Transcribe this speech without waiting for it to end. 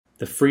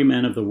The free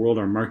men of the world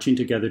are marching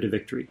together to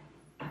victory.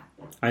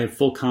 I have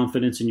full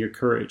confidence in your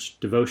courage,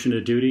 devotion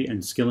to duty,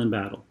 and skill in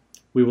battle.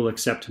 We will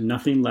accept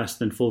nothing less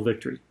than full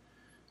victory.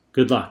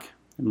 Good luck,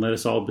 and let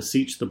us all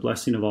beseech the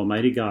blessing of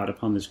Almighty God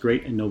upon this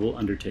great and noble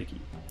undertaking.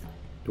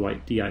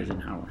 Dwight D.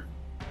 Eisenhower.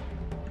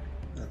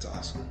 That's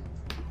awesome.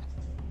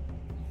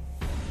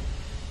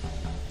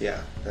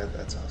 Yeah,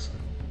 that's awesome.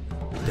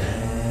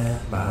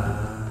 Dead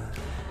by,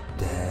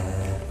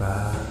 dead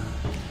by,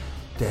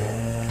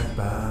 dead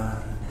by,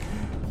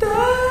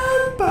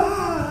 dead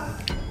by.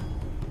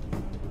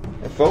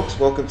 And folks,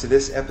 welcome to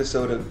this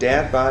episode of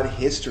Dad Bod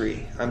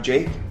History. I'm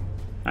Jake.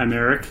 I'm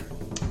Eric.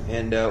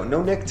 And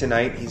no Nick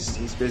tonight.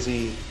 He's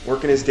busy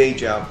working his day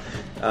job.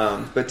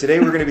 But today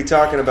we're going to be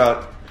talking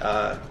about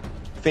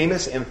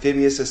famous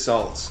amphibious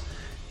assaults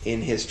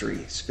in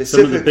history.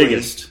 Specifically, some of the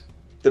biggest.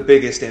 The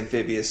biggest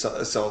amphibious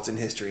assaults in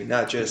history,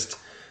 not just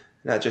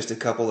a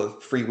couple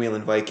of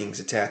freewheeling Vikings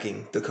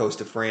attacking the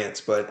coast of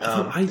France, but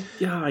I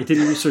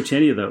didn't research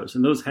any of those,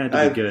 and those had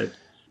to be good,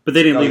 but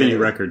they didn't leave any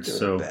records.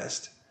 So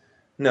best,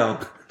 no,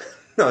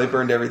 they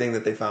burned everything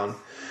that they found.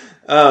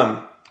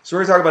 So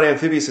we're going to talk about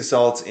amphibious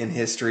assaults in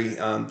history,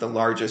 the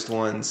largest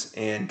ones,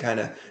 and kind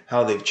of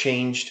how they've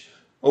changed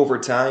over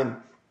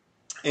time.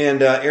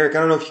 And Eric, I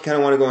don't know if you kind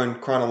of want to go in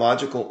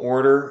chronological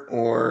order,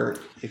 or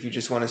if you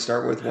just want to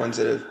start with ones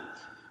that have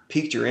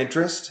piqued your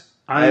interest.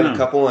 I have a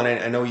couple, and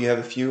I know you have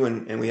a few,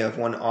 and we have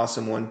one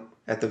awesome one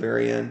at the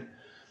very end.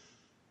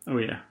 Oh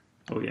yeah.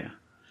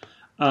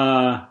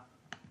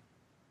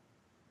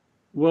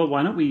 Well,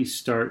 why don't we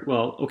start?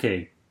 Well,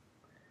 okay.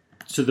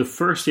 So the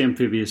first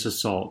amphibious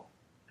assault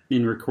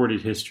in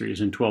recorded history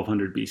is in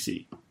 1200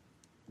 BC.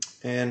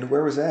 And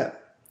where was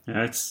that?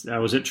 That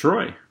was at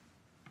Troy.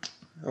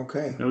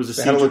 Okay. That was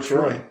the Battle siege of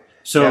Troy.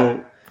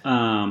 So,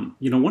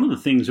 one of the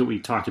things that we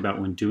talked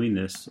about when doing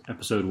this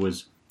episode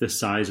was the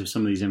size of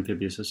some of these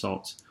amphibious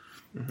assaults.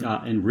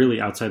 Mm-hmm. And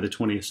really, outside the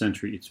 20th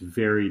century, it's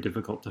very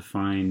difficult to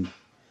find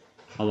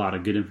a lot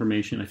of good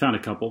information. I found a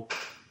couple.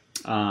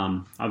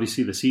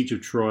 Obviously, the Siege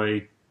of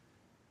Troy,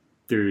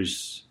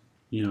 there's,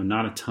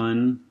 not a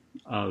ton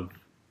of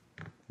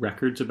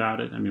records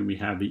about it. I mean, we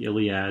have the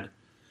Iliad.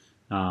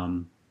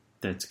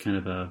 That's kind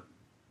of a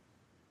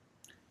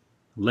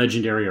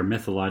legendary or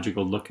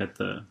mythological look at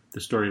the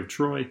story of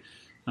Troy.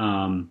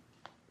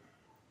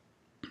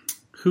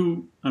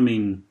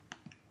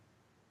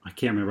 I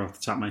can't remember off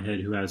the top of my head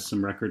who has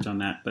some records on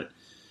that, but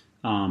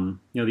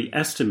the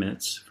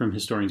estimates from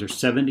historians are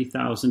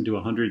 70,000 to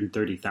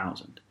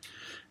 130,000.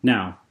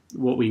 Now,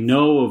 what we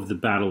know of the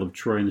Battle of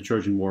Troy and the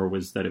Trojan War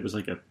was that it was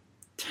like a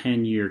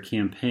 10-year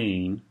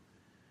campaign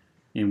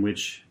in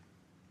which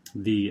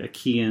the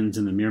Achaeans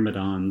and the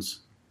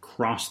Myrmidons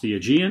crossed the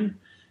Aegean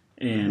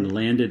and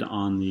landed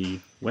on the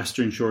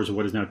western shores of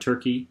what is now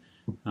Turkey,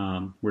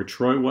 where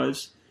Troy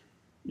was,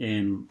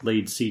 and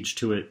laid siege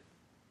to it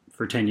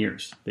for 10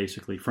 years,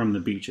 basically, from the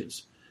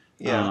beaches.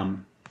 Yeah.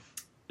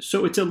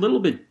 So it's a little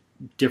bit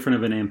different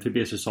of an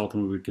amphibious assault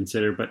than we would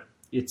consider, but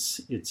it's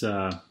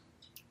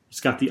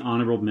got the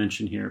honorable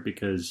mention here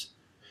because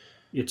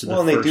it's the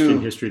first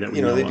in history that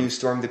we know they of. do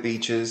storm the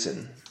beaches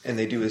and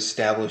they do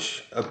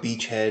establish a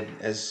beachhead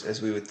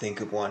as we would think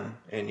of one,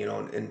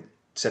 and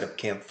set up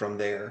camp from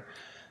there.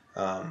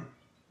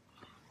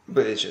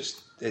 But it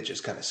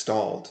just kind of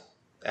stalled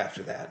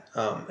after that.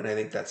 And I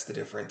think that's the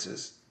difference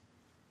is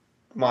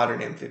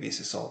modern amphibious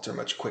assaults are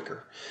much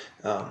quicker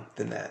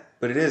than that.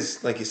 But it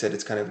is, like you said,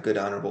 it's kind of a good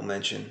honorable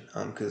mention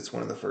because it's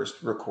one of the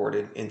first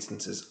recorded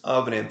instances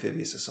of an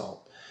amphibious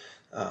assault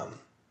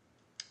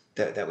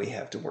that we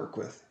have to work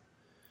with.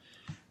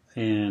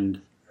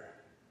 And,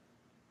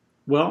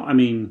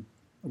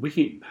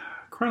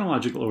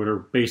 chronological order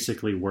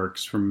basically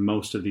works for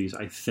most of these,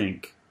 I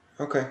think.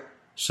 Okay.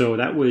 So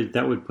that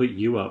would put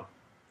you up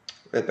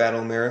at Battle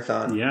of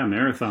Marathon. Yeah,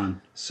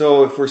 Marathon.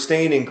 So if we're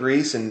staying in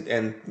Greece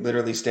and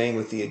literally staying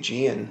with the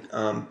Aegean,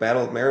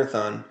 Battle of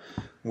Marathon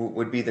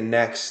would be the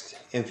next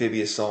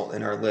amphibious assault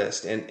in our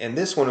list. And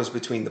this one was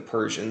between the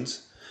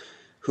Persians,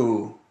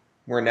 who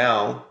were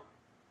now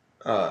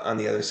on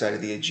the other side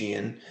of the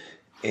Aegean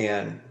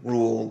and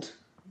ruled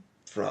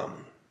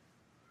from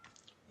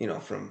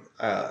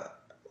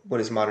what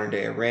is modern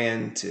day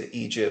Iran to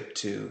Egypt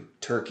to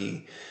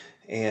Turkey,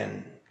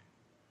 and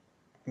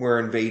were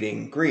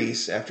invading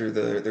Greece after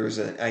there was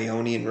an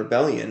Ionian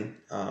rebellion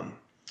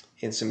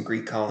in some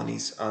Greek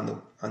colonies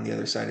on the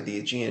other side of the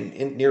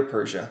Aegean near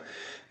Persia.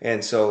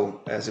 And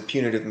so as a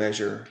punitive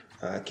measure,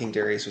 King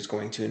Darius was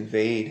going to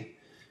invade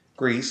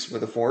Greece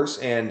with a force.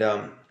 And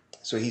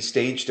so he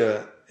staged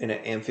an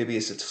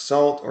amphibious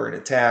assault or an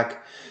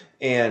attack.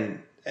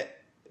 And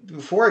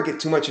before I get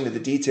too much into the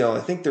detail, I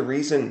think the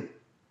reason,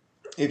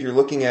 if you're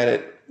looking at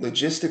it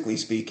logistically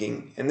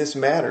speaking, and this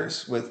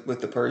matters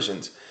with the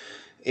Persians,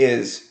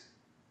 is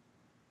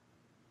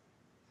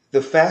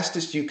the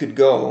fastest you could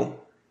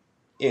go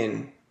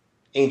in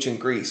ancient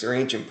Greece or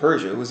ancient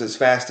Persia was as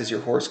fast as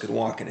your horse could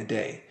walk in a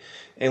day.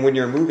 And when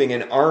you're moving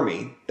an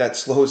army, that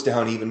slows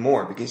down even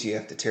more because you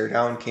have to tear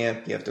down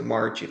camp, you have to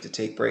march, you have to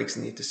take breaks,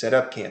 and you have to set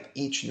up camp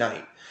each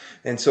night.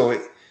 And so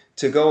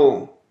to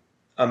go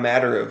a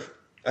matter of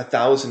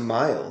 1,000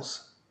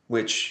 miles,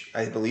 which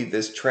I believe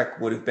this trek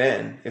would have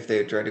been if they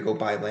had tried to go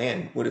by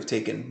land, would have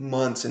taken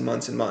months and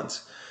months and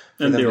months.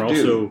 And they're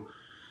also,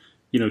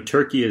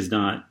 Turkey is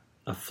not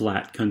a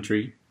flat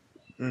country.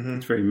 Mm-hmm.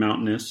 It's very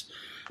mountainous.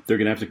 They're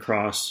going to have to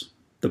cross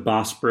the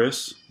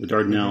Bosporus, the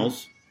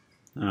Dardanelles.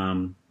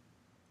 Mm-hmm.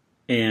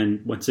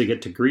 And once they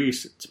get to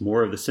Greece, it's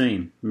more of the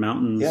same.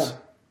 Mountains. Yeah.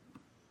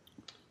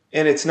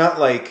 And it's not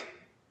like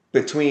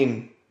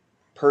between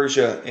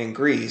Persia and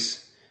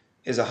Greece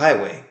is a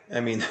highway. I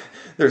mean,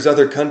 there's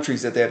other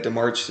countries that they have to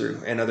march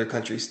through and other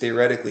countries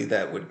theoretically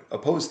that would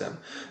oppose them.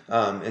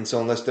 And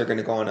so unless they're going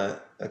to go on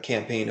a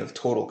campaign of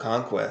total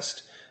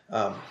conquest,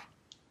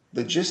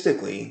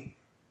 logistically,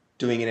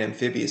 doing an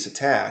amphibious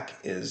attack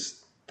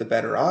is the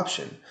better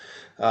option.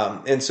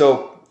 And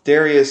so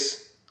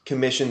Darius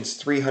commissions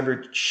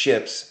 300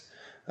 ships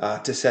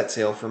to set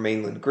sail for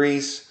mainland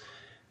Greece.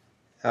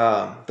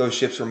 Those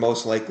ships were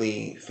most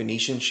likely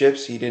Phoenician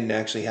ships. He didn't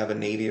actually have a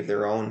navy of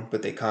their own,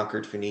 but they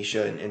conquered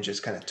Phoenicia and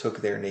just kind of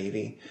took their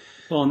navy.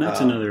 Well, and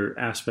that's another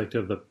aspect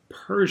of the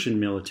Persian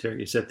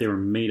military is that they were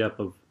made up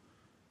of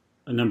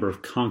a number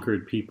of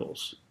conquered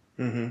peoples.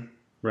 Mm-hmm.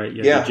 Right?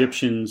 You had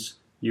Egyptians,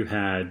 you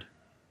had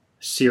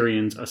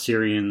Syrians,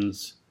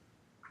 Assyrians,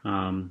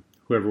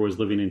 whoever was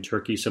living in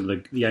Turkey, some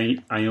of the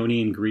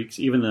Ionian Greeks,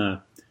 even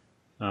the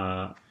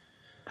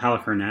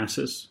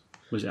Halicarnassus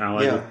was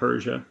allied with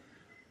Persia.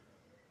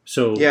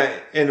 So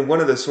and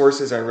one of the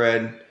sources I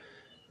read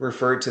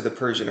referred to the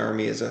Persian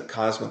army as a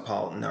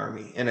cosmopolitan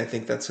army, and I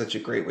think that's such a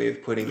great way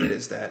of putting it.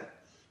 Is that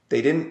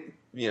they didn't,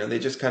 they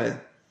just kind of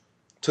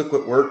took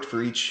what worked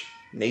for each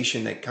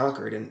nation they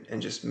conquered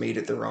and just made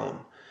it their own.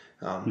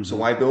 So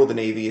why build a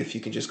navy if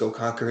you can just go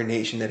conquer a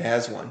nation that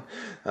has one?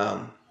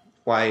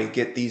 Why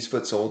get these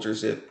foot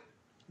soldiers if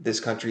this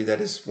country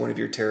that is one of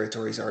your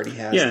territories already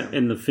has them? Yeah,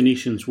 and the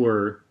Phoenicians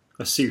were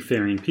a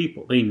seafaring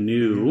people. They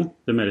knew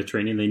the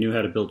Mediterranean. They knew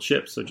how to build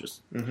ships. So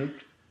just,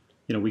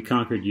 we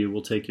conquered you.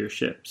 We'll take your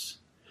ships.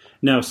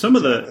 Now, some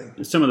of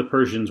the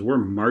Persians were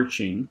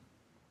marching.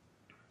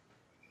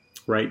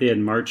 Right, they had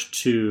marched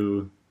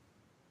to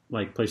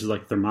places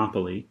like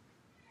Thermopylae.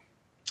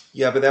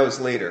 Yeah, but that was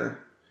later.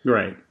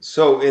 Right.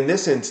 So in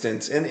this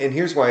instance, and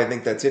here's why I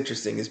think that's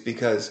interesting, is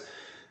because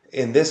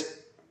in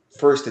this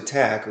first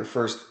attack or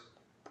first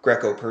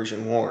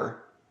Greco-Persian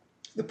war,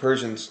 the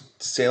Persians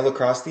sail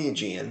across the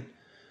Aegean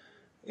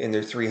in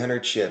their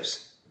 300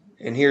 ships.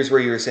 And here's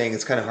where you were saying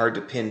it's kind of hard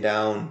to pin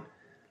down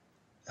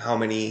how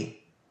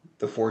many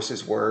the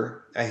forces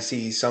were. I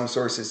see some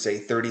sources say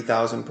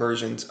 30,000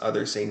 Persians,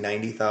 others say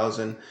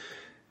 90,000.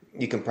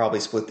 You can probably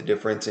split the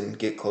difference and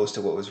get close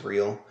to what was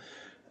real.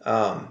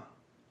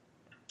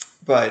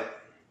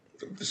 But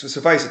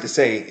suffice it to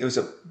say, it was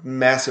a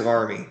massive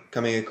army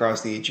coming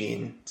across the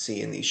Aegean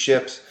Sea in these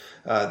ships.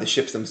 The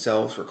ships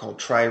themselves were called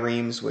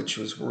triremes, which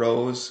was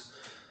rows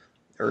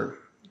or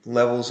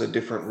levels of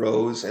different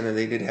rows. And then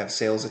they did have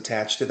sails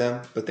attached to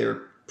them, but they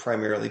were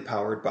primarily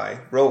powered by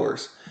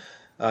rowers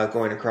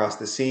going across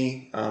the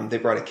sea. They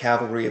brought a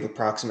cavalry of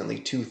approximately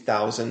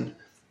 2,000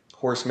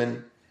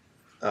 horsemen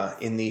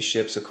in these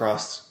ships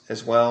across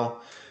as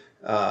well.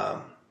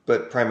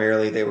 But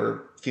primarily they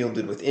were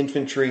fielded with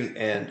infantry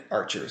and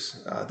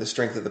archers. The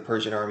strength of the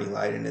Persian army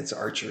lied in its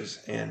archers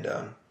and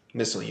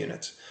missile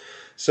units.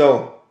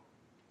 So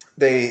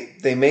they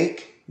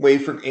make way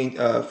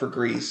for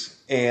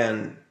Greece,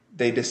 and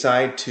they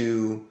decide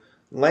to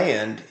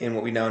land in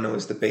what we now know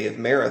as the Bay of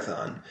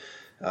Marathon.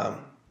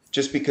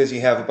 Just because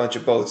you have a bunch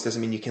of boats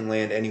doesn't mean you can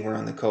land anywhere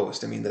on the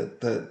coast. I mean,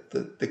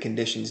 the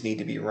conditions need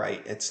to be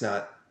right. It's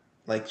not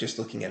like just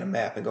looking at a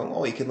map and going,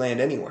 oh, you could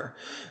land anywhere.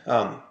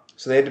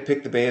 So they had to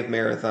pick the Bay of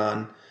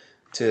Marathon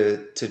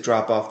to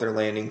drop off their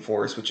landing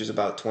force, which is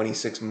about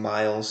 26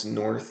 miles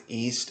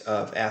northeast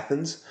of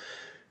Athens.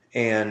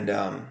 And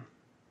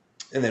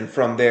then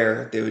from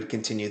there, they would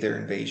continue their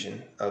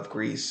invasion of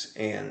Greece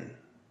and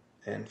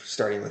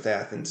starting with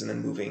Athens and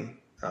then moving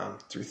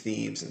through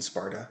Thebes and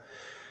Sparta.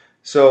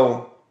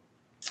 So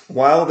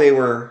while they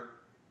were,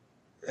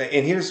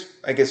 and here's,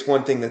 I guess,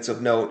 one thing that's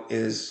of note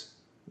is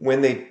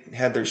when they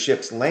had their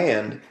ships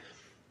land,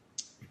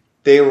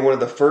 they were one of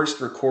the first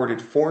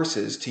recorded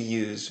forces to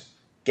use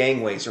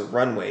gangways or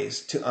runways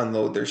to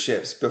unload their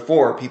ships.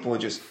 Before, people would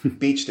just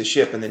beach the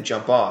ship and then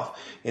jump off.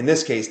 In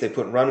this case, they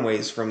put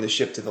runways from the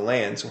ship to the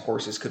land so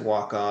horses could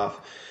walk off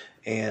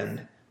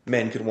and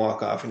men could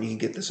walk off and you could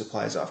get the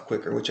supplies off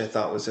quicker, which I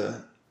thought was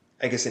an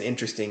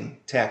interesting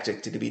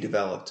tactic to be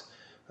developed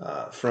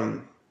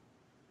from,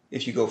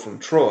 if you go from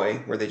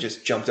Troy, where they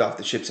just jumped off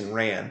the ships and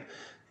ran,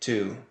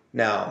 to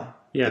now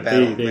the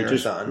Battle of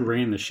Marathon. Just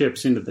ran the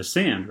ships into the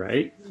sand,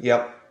 right?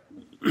 Yep.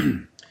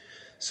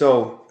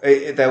 So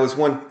that was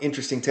one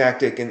interesting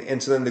tactic.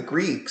 And so then the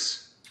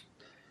Greeks,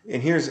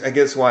 and here's, I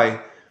guess, why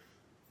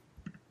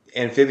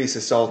amphibious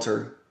assaults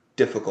are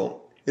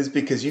difficult, is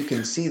because you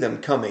can see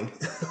them coming.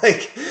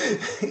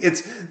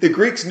 The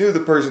Greeks knew the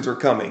Persians were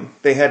coming.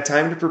 They had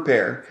time to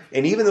prepare.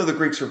 And even though the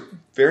Greeks were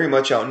very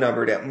much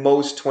outnumbered, at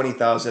most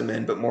 20,000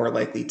 men, but more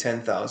likely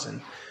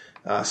 10,000,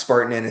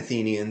 Spartan and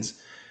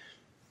Athenians,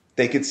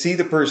 they could see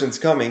the Persians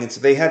coming, and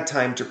so they had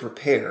time to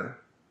prepare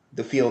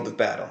the field of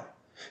battle.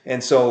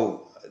 And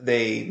so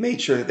they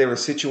made sure that they were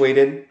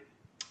situated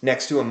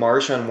next to a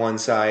marsh on one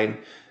side.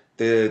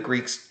 The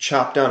Greeks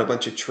chopped down a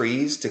bunch of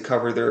trees to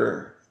cover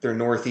their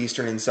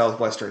northeastern and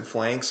southwestern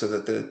flanks so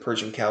that the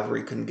Persian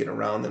cavalry couldn't get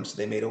around them. So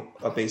they made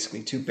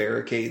basically 2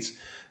 barricades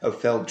of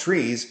felled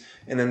trees,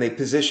 and then they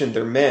positioned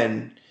their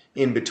men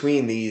in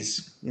between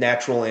these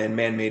natural and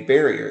man-made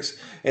barriers.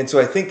 And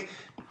so I think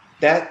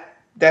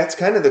that's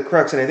kind of the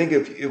crux. And I think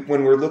if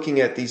when we're looking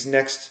at these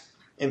next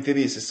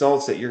amphibious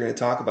assaults that you're going to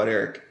talk about,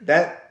 Eric,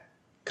 that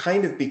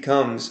kind of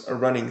becomes a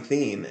running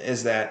theme,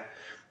 is that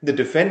the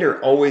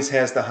defender always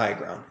has the high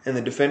ground, and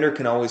the defender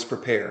can always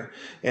prepare.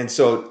 And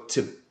so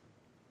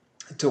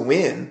to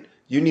win,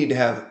 you need to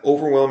have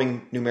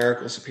overwhelming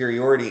numerical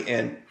superiority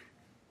and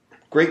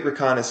great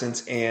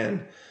reconnaissance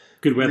and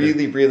good weather.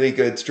 Really, really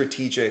good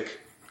strategic.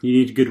 You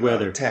need good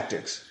weather,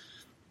 tactics,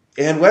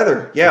 and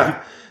weather.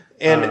 Yeah,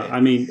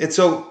 and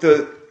so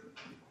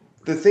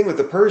the thing with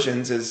the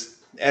Persians is,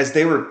 as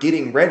they were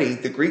getting ready,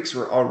 the Greeks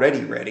were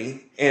already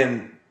ready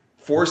and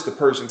forced the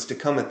Persians to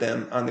come at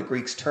them on the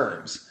Greeks'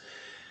 terms.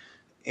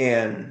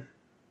 And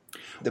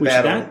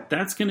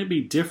that's going to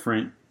be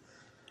different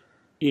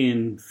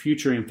in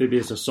future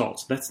amphibious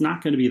assaults. That's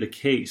not going to be the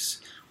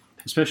case,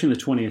 especially in the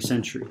 20th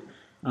century,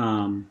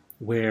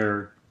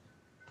 where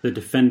the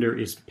defender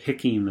is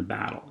picking the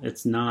battle.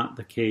 It's not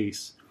the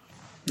case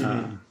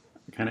kind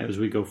of as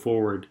we go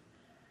forward.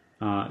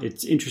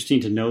 It's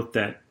interesting to note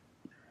that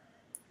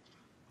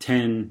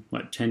 10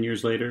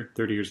 years later,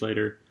 30 years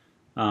later,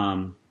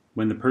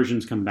 when the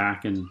Persians come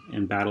back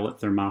and battle at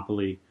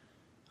Thermopylae,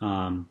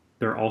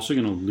 they're also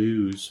going to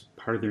lose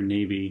part of their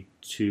navy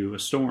to a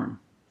storm,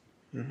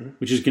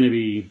 which is going to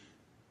be,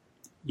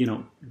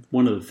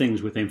 one of the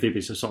things with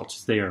amphibious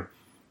assaults. They are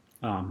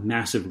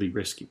massively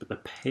risky, but the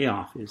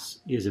payoff is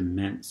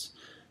immense.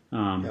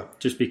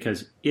 Just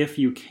because if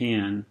you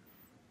can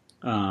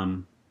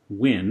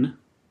win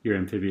your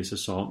amphibious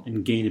assault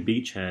and gain a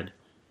beachhead,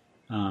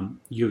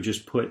 you have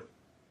just put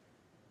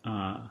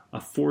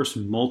a force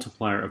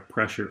multiplier of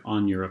pressure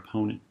on your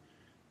opponent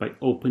by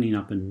opening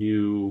up a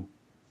new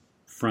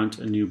front,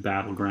 a new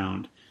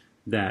battleground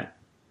that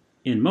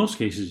in most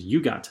cases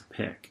you got to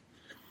pick.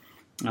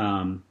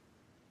 So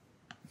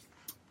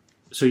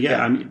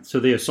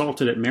they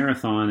assaulted at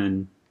Marathon,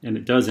 and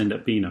it does end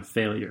up being a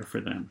failure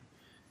for them.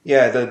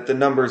 Yeah, the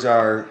numbers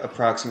are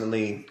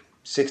approximately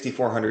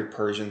 6,400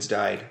 Persians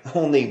died.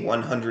 Only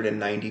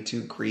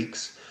 192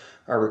 Greeks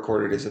are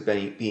recorded as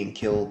being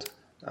killed.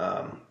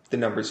 The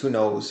numbers, who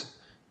knows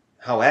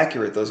how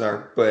accurate those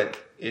are, but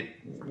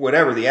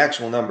whatever the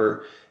actual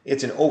number,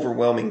 it's an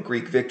overwhelming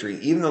Greek victory,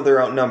 even though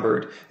they're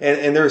outnumbered.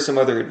 And there are some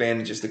other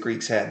advantages the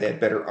Greeks had. They had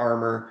better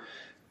armor,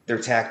 their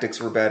tactics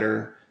were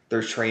better,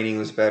 their training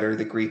was better.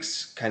 The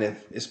Greeks kind of,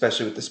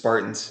 especially with the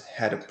Spartans,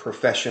 had a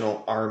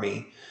professional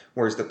army,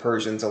 whereas the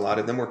Persians, a lot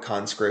of them were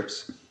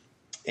conscripts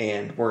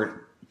and weren't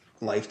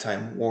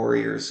lifetime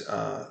warriors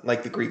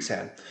like the Greeks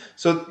had.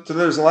 So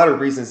there's a lot of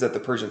reasons that the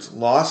Persians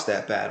lost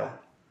that battle.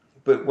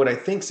 But what I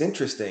think's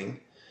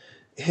interesting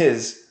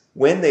is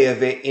when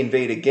they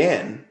invade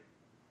again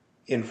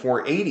in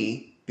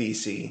 480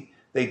 BC,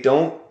 they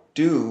don't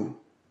do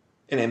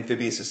an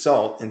amphibious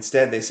assault.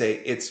 Instead, they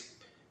say,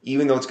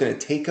 even though it's going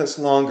to take us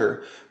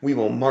longer, we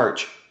will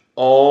march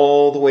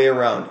all the way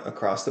around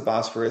across the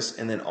Bosphorus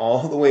and then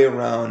all the way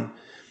around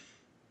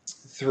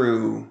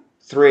through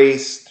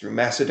Thrace, through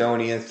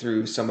Macedonia,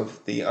 through some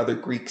of the other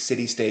Greek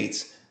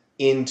city-states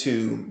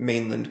into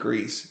mainland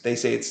Greece. They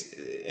say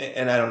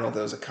and I don't know if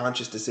that was a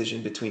conscious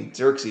decision between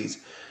Xerxes,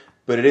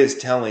 but it is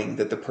telling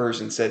that the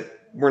Persians said,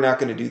 we're not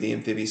going to do the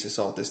amphibious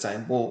assault this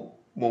time.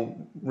 We'll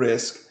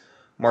risk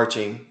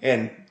marching.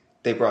 And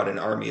they brought an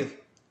army of,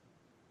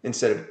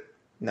 instead of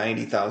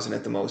 90,000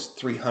 at the most,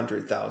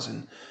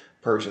 300,000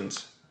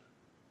 Persians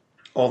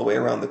all the way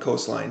around the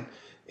coastline.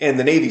 And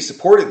the Navy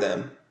supported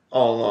them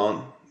all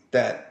along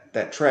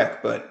that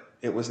trek, but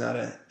it was not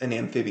an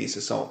amphibious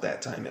assault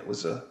that time. It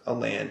was a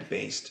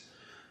land-based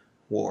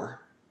war.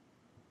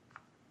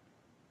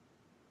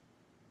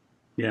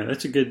 Yeah,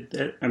 that's a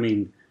good,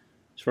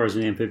 as far as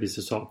an amphibious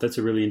assault, that's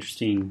a really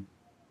interesting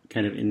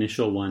kind of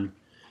initial one.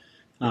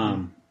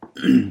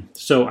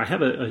 So I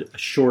have a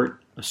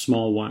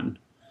small one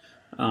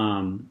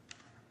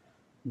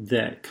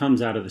that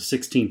comes out of the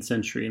 16th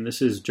century, and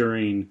this is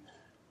during,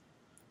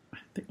 I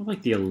think,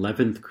 like the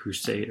 11th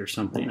Crusade or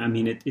something.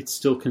 It's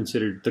still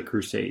considered the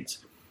Crusades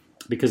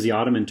because the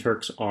Ottoman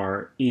Turks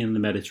are in the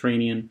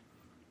Mediterranean,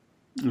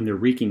 and they're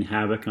wreaking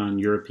havoc on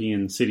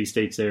European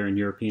city-states there and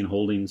European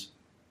holdings.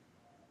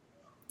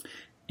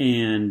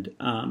 And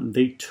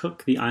they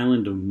took the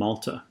island of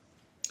Malta.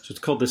 So it's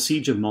called the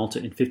Siege of Malta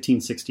in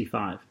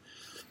 1565.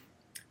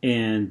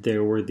 And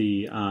there were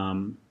the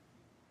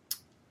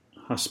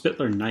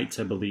Hospitaller Knights,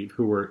 I believe,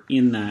 who were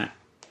in that,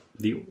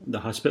 the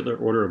Hospitaller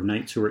Order of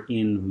Knights who were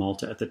in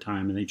Malta at the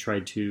time, and they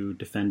tried to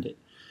defend it.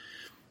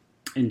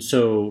 And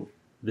so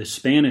the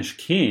Spanish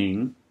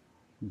king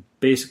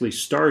basically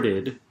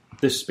started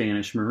the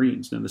Spanish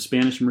Marines. Now, the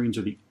Spanish Marines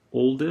are the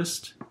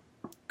oldest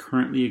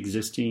currently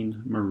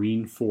existing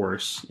Marine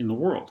force in the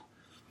world.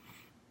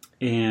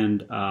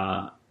 And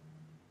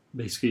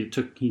basically,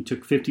 he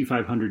took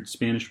 5,500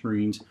 Spanish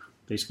Marines,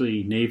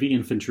 basically Navy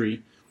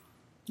infantry,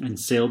 and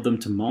sailed them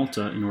to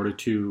Malta in order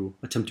to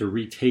attempt to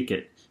retake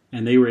it.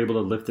 And they were able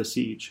to lift the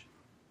siege.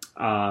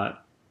 The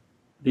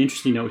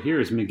interesting note here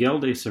is Miguel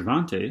de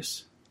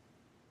Cervantes,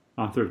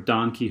 author of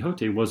Don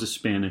Quixote, was a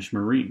Spanish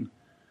Marine.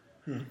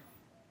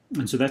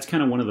 And so that's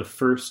kind of one of the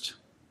first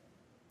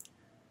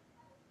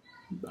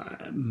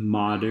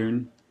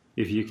modern,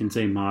 if you can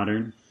say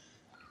modern,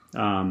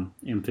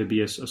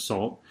 amphibious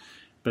assault.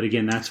 But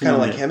again, that's kind of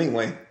like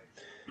Hemingway.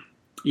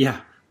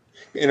 Yeah.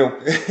 In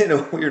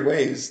a weird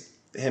way, is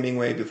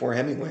Hemingway before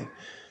Hemingway.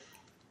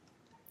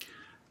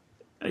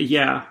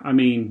 Yeah, I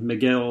mean,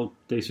 Miguel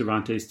de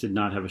Cervantes did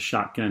not have a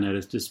shotgun at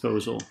his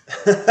disposal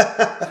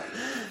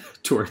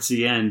towards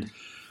the end.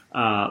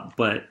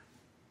 But,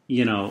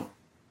 you know,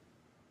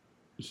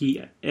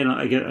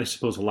 I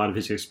suppose a lot of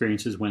his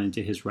experiences went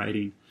into his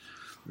writing.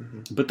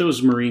 Mm-hmm. But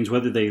those Marines,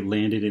 whether they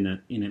landed in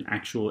an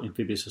actual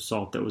amphibious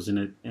assault that was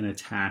an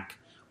attack,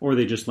 or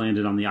they just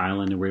landed on the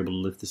island and were able to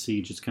lift the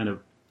siege,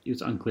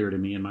 it's unclear to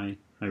me in my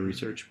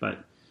research.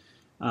 But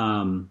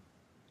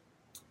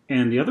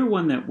and the other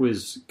one that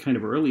was kind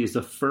of early is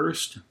the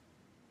first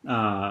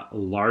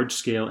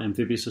large-scale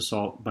amphibious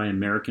assault by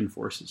American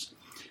forces.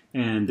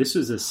 And this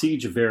is the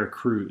Siege of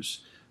Veracruz.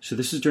 So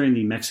this is during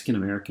the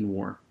Mexican-American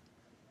War.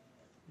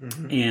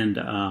 Mm-hmm.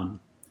 And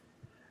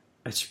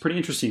it's pretty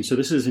interesting. So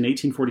this is in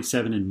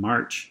 1847 in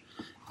March.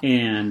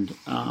 And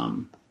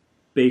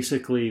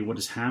basically what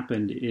has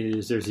happened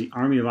is there's the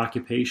Army of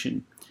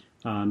Occupation.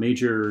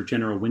 Major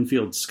General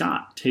Winfield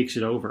Scott takes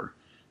it over.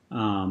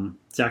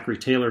 Zachary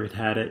Taylor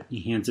had it.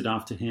 He hands it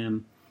off to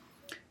him.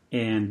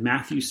 And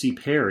Matthew C.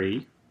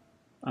 Perry,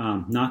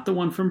 not the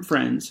one from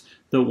Friends,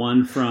 the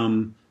one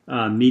from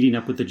meeting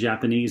up with the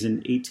Japanese in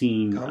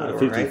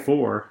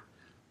 1854. Right?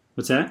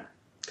 What's that?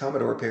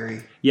 Commodore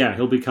Perry. Yeah,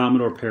 he'll be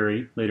Commodore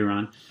Perry later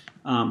on.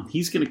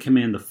 He's going to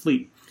command the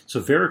fleet. So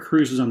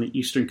Veracruz is on the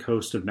eastern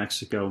coast of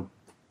Mexico.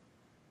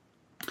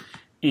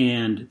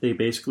 And they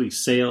basically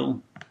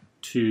sail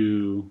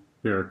to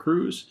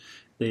Veracruz.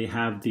 They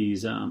have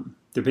these...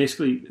 they're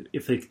basically,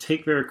 if they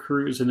take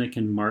Veracruz, then they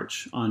can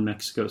march on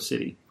Mexico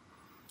City.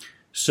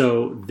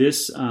 So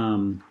this,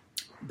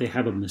 they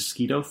have a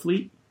Mosquito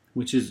fleet,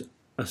 which is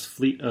a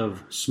fleet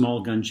of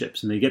small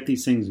gunships. And they get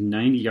these things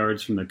 90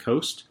 yards from the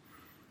coast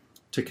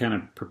to kind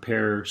of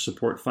prepare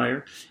support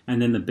fire.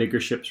 And then the bigger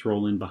ships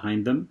roll in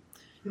behind them.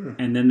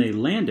 And then they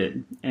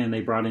landed, and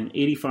they brought in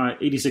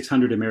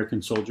 8,600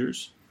 American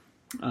soldiers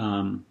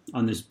on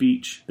this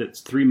beach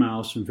that's 3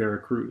 miles from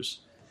Veracruz.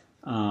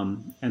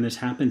 And this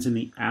happens in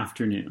the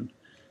afternoon.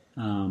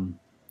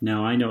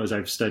 Now, I know as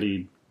I've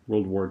studied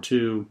World War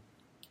II,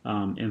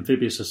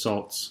 amphibious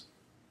assaults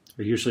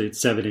are usually at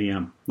 7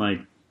 a.m. Like,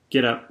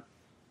 get up,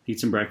 eat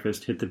some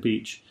breakfast, hit the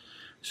beach.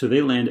 So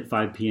they land at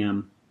 5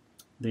 p.m.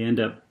 They end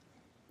up,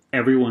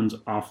 everyone's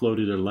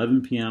offloaded at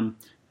 11 p.m.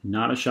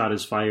 Not a shot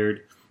is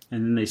fired.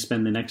 And then they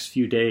spend the next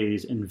few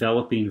days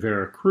enveloping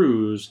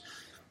Veracruz,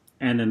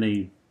 and then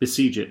they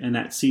besiege it. And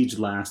that siege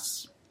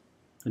lasts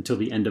until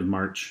the end of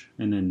March,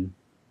 and then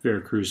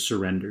Veracruz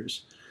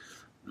surrenders.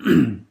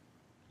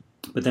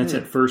 But that's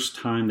the first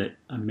time that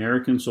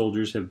American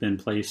soldiers have been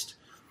placed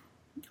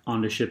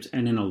onto ships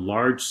and in a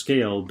large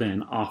scale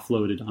been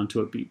offloaded onto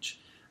a beach.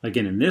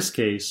 Again, in this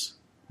case,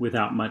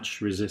 without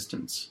much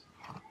resistance.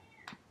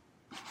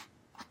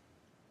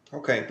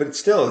 Okay, but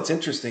it's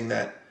interesting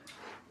that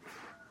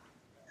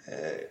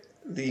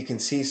you can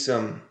see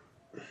some,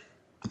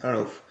 I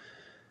don't know,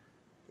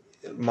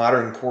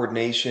 modern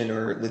coordination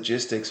or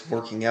logistics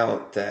working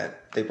out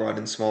that they brought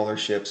in smaller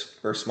ships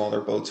or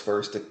smaller boats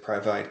first to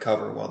provide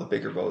cover while the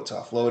bigger boats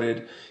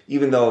offloaded,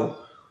 even though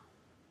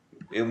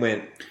it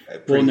went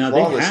pretty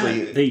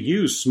flawlessly. They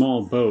use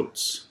small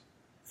boats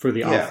for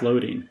the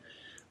offloading.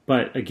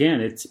 But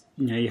again, it's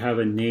you have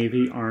a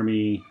Navy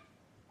Army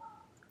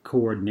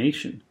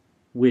coordination,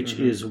 which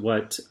is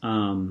what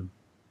I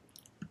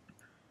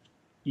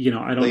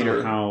don't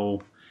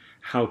know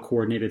how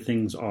coordinated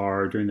things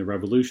are during the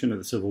Revolution or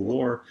the Civil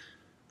War,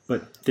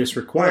 but this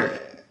required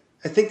it.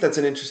 I think that's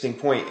an interesting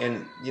point.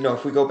 And,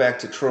 if we go back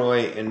to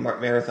Troy and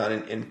Marathon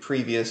and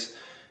previous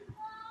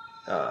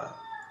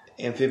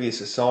amphibious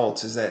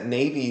assaults, is that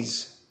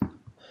navies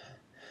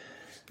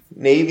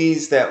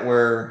that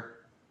were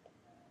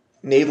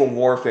naval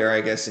warfare,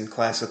 I guess, in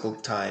classical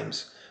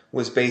times,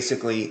 was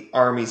basically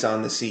armies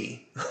on the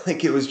sea.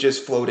 Like, it was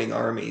just floating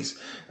armies.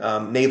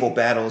 Naval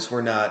battles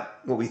were not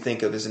what we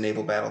think of as a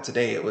naval battle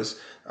today. It was,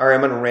 all right,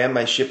 I'm going to ram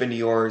my ship into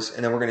yours,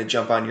 and then we're going to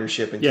jump on your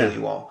ship and kill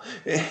you all.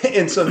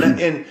 And so,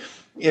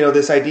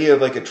 this idea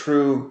of like a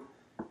true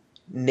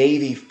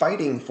Navy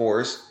fighting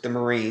force, the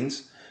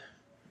Marines,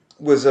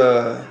 is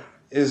a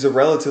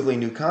relatively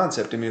new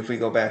concept. I mean, if we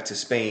go back to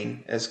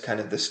Spain as kind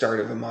of the start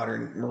of a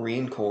modern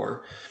Marine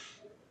Corps,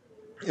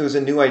 it was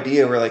a new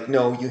idea where, like,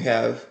 no, you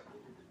have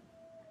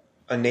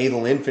a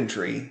naval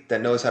infantry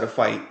that knows how to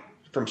fight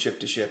from ship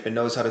to ship and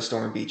knows how to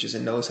storm beaches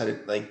and knows how to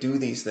like do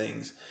these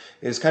things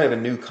is kind of a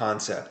new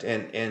concept.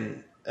 And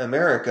in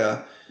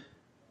America,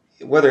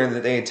 whether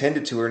they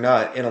intended to or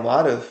not, in a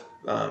lot of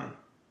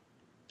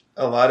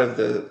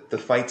the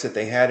fights that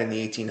they had in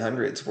the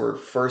 1800s were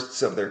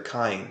firsts of their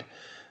kind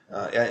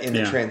in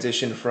the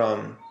transition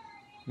from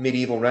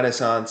medieval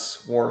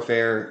Renaissance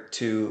warfare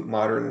to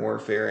modern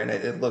warfare. And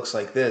it looks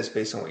like this,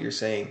 based on what you're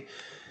saying,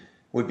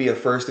 would be a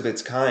first of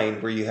its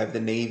kind, where you have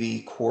the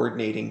Navy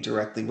coordinating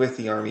directly with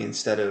the Army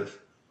instead of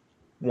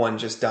one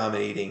just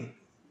dominating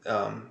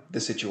the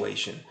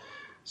situation.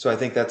 So I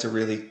think that's a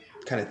really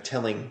kind of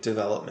telling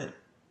development.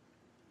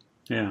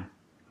 Yeah.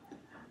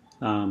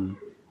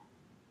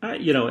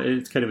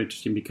 It's kind of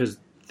interesting because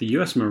the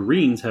U.S.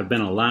 Marines have been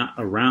a lot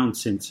around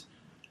since,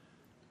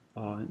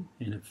 and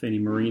if any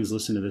Marines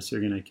listen to this, they're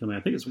going to kill me.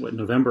 I think it's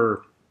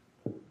November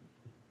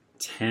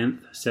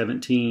 10th,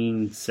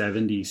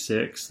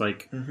 1776.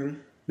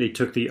 They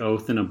took the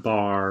oath in a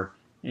bar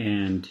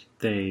and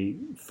they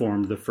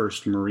formed the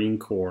first Marine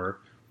Corps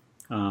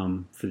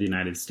for the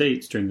United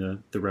States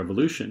during the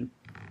Revolution.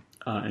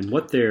 And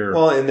what their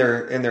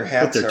their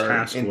hats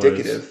are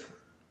indicative.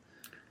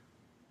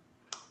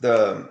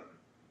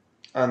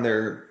 On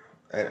their,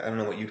 I don't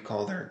know what you'd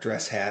call their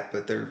dress hat,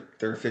 but their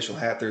official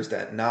hat, there's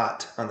that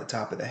knot on the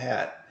top of the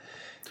hat.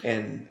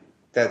 And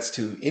that's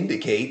to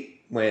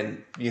indicate,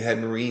 when you had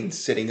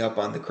Marines sitting up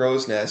on the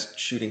crow's nest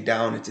shooting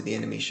down into the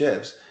enemy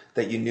ships,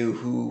 that you knew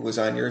who was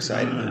on your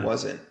side and who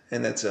wasn't.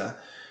 And that's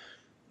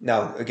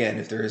now, again,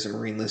 if there is a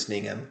Marine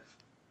listening,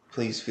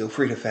 please feel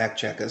free to fact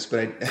check us.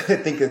 But I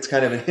think it's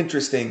kind of an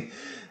interesting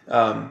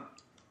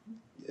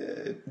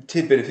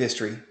tidbit of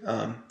history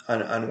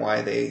on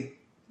why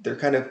they're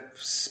kind of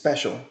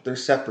special. They're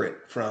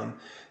separate from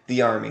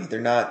the Army.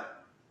 They're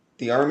not.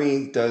 The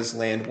Army does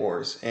land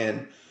wars,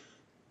 and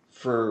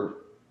for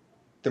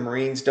the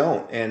Marines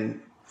don't.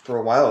 And for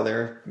a while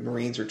there,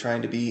 Marines were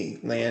trying to be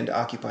land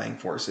occupying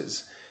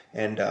forces,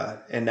 and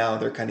now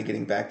they're kind of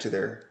getting back to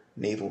their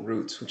naval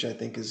roots, which I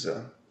think is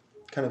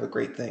kind of a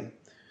great thing.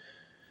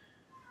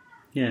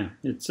 Yeah,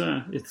 it's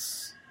some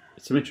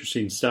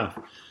interesting stuff.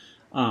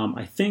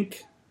 I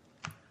think.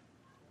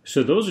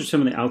 So those are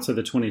some of the outside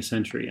the 20th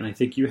century, and I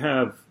think you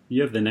have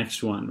the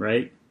next one,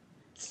 right?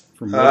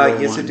 From World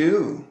War yes, I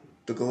do.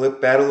 The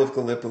Battle of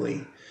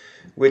Gallipoli,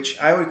 which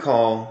I would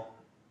call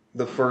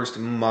the first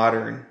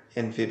modern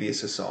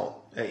amphibious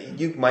assault.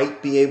 You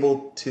might be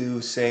able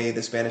to say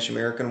the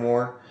Spanish-American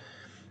War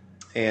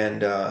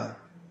and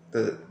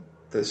the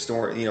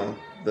story,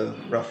 the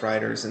Rough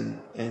Riders and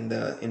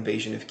the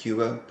invasion of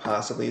Cuba,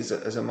 possibly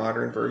as a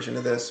modern version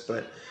of this.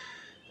 But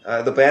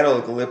the Battle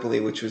of Gallipoli,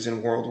 which was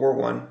in World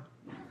War I.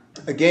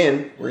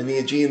 Again, we're in the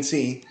Aegean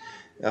Sea,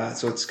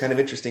 so it's kind of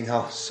interesting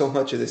how so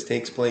much of this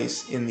takes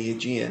place in the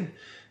Aegean.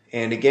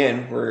 And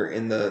again, we're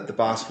in the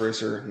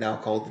Bosphorus, or now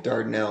called the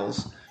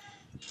Dardanelles.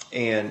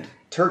 And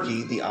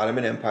Turkey, the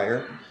Ottoman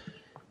Empire,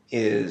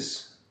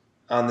 is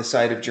on the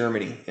side of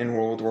Germany in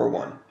World War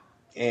I.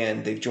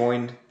 And they've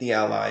joined the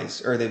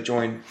Allies, or they've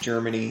joined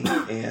Germany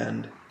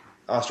and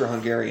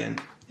Austro-Hungarian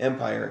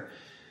Empire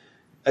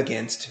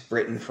against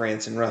Britain,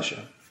 France, and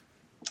Russia.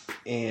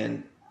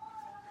 And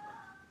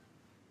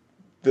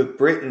the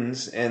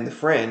Britons and the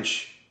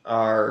French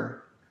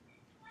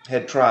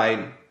had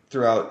tried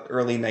throughout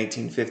early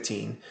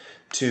 1915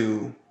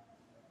 to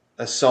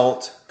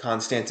assault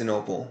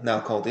Constantinople,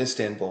 now called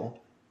Istanbul,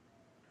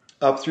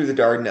 up through the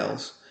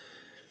Dardanelles.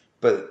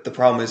 But the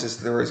problem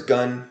is there was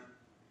gun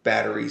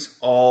batteries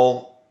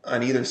all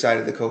on either side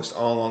of the coast,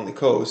 all along the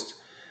coast,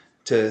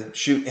 to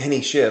shoot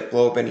any ship,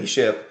 blow up any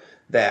ship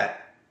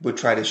that would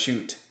try to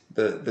shoot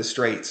the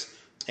straits.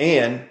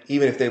 And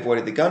even if they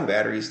avoided the gun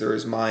batteries, there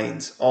was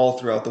mines all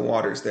throughout the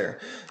waters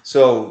there.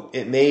 So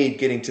it made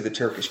getting to the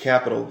Turkish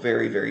capital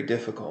very, very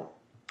difficult.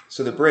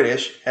 So the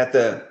British, at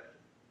the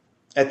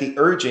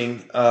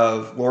urging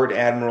of Lord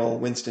Admiral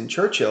Winston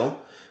Churchill,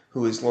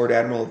 who was Lord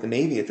Admiral of the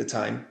Navy at the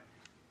time,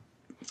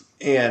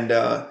 and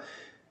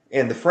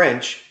the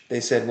French,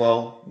 they said,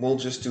 well, we'll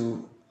just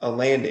do a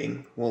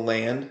landing. We'll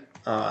land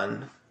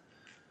on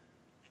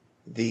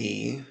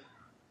the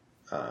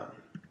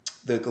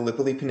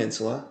Gallipoli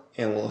Peninsula,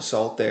 and we'll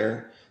assault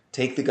there,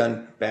 take the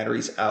gun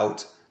batteries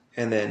out,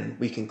 and then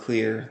we can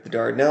clear the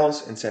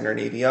Dardanelles and send our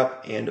navy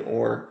up and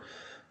or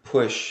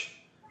push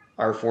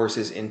our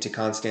forces into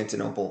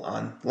Constantinople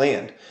on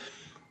land.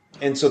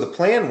 And so the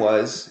plan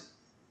was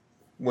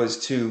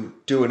to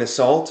do an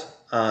assault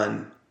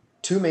on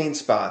two main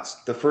spots.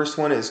 The first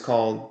one is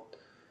called,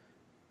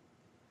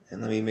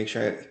 and let me make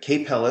sure,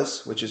 Cape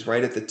Helles, which is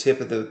right at the tip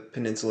of the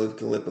peninsula of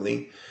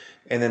Gallipoli.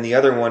 And then the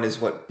other one is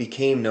what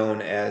became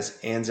known as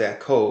Anzac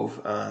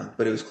Cove,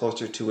 but it was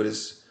closer to it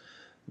as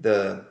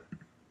the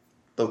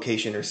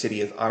location or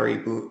city of Ari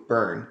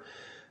Burn.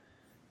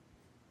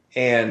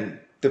 And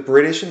the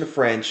British and the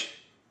French,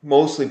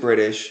 mostly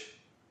British,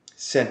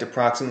 sent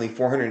approximately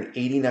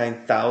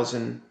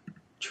 489,000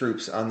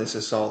 troops on this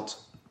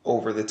assault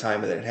over the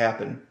time that it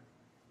happened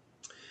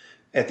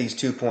at these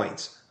 2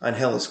 points. On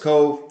Helles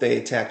Cove, they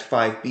attacked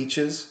 5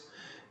 beaches,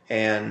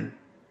 and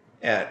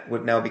at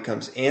what now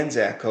becomes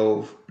Anzac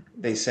Cove,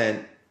 they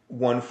sent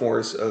one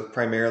force of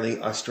primarily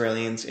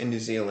Australians and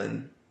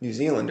New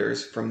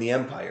Zealanders from the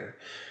Empire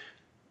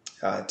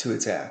to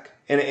attack.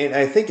 And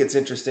I think it's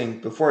interesting,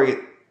 before I get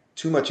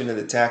too much into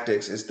the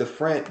tactics, is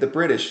the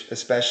British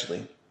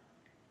especially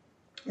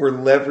were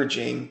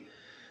leveraging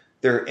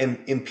their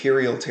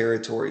imperial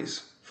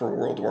territories for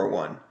World War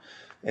I.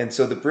 And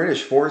so the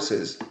British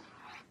forces,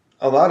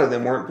 a lot of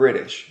them weren't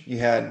British. You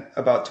had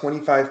about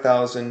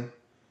 25,000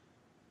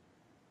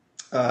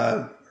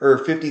 or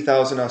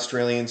 50,000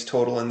 Australians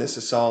total in this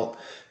assault,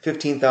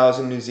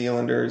 15,000 New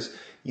Zealanders.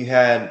 You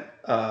had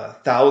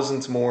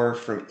thousands more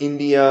from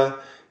India.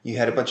 You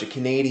had a bunch of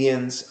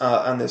Canadians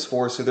on this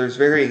force. So there's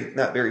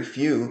not very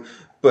few,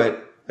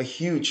 but a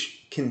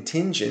huge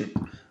contingent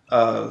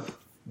of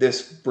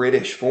this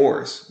British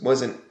force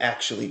wasn't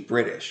actually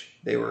British.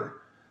 They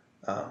were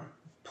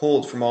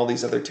pulled from all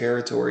these other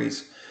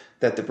territories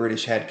that the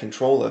British had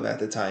control of at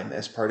the time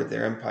as part of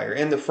their empire.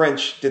 And the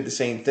French did the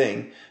same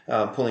thing,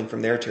 pulling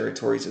from their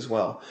territories as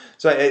well.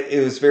 So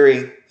it was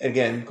very,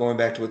 again, going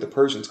back to what the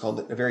Persians called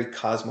it, a very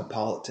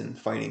cosmopolitan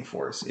fighting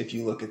force, if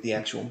you look at the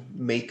actual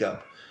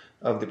makeup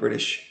of the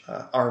British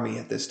army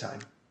at this time.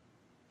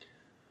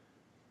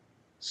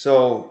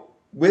 So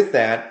with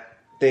that,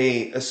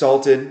 they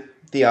assaulted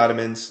the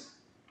Ottomans.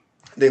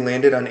 They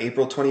landed on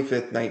April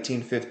 25th,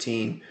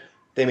 1915.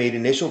 They made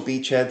initial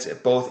beachheads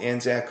at both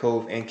Anzac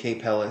Cove and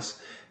Cape Helles,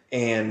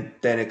 and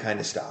then it kind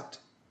of stopped.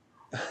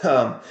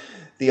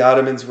 The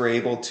Ottomans were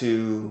able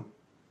to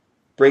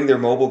bring their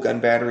mobile gun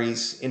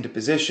batteries into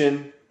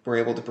position, were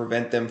able to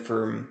prevent them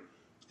from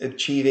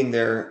achieving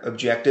their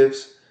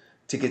objectives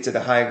to get to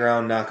the high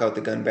ground, knock out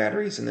the gun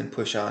batteries, and then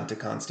push on to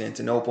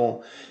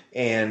Constantinople.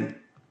 And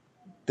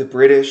the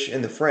British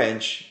and the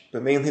French,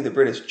 but mainly the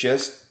British,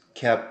 just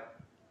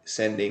kept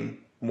sending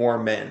more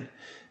men.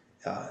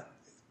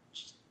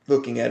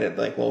 Looking at it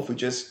like, well, if we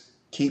just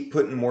keep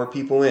putting more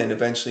people in,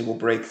 eventually we'll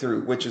break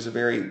through, which is a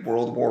very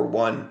World War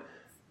I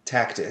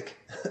tactic.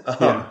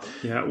 Yeah,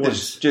 it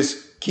was.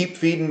 Just keep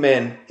feeding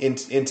men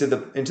into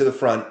the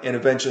front, and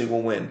eventually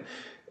we'll win.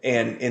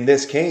 And in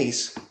this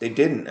case, they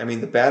didn't. I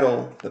mean, the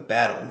battle,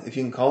 if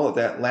you can call it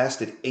that,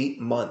 lasted 8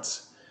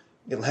 months.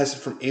 It lasted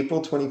from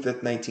April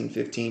 25th,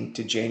 1915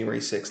 to January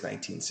 6th,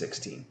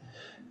 1916,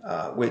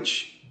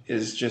 which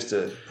is just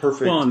a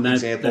perfect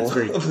example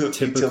of the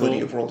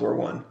futility of World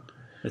War I.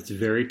 That's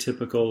very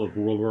typical of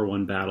World War I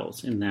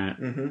battles, in that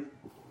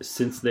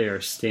since they are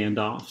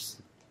standoffs,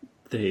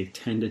 they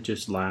tend to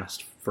just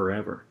last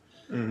forever,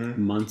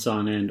 months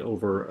on end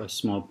over a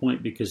small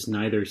point, because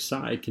neither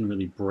side can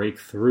really break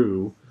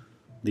through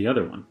the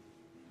other one.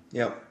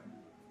 Yep.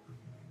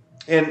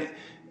 And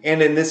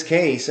in this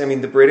case, I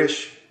mean, the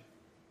British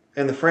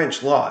and the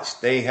French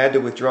lost. They had to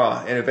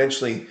withdraw, and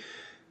eventually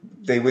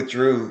they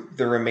withdrew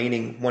the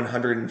remaining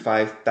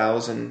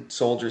 105,000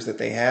 soldiers that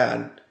they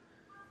had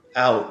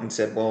out and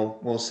said, well,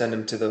 we'll send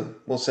them to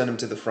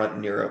the front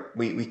in Europe.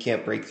 We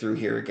can't break through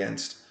here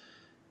against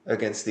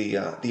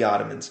the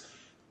Ottomans.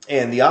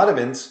 And the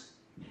Ottomans,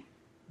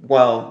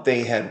 while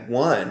they had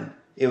won,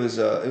 it was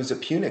a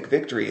Punic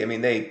victory. I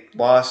mean, they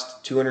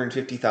lost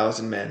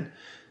 250,000 men.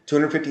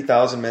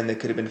 250,000 men that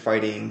could have been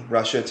fighting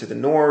Russia to the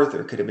north,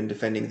 or could have been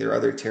defending their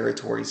other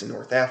territories in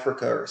North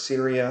Africa or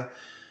Syria.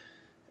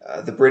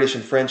 The British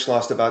and French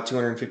lost about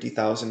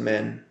 250,000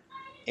 men,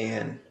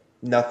 and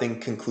nothing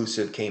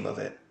conclusive came of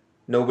it.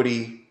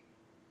 Nobody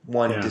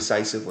won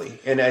decisively.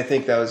 And I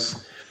think that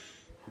was...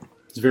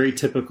 It's very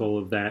typical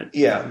of that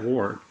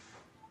war.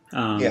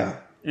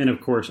 And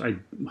of course, I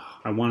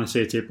want to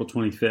say it's April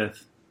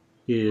 25th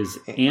is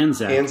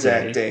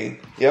Anzac Day.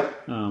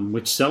 Yep.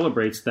 Which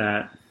celebrates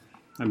that,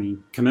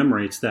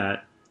 commemorates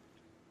that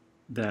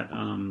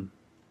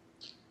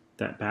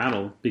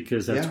battle,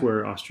 because that's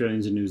where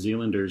Australians and New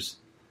Zealanders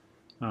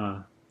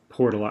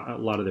poured a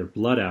lot of their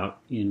blood out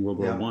in World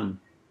War I.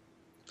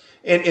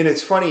 And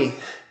it's funny,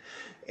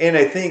 and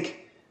I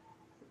think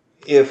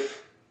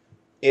if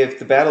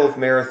the Battle of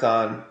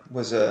Marathon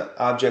was an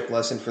object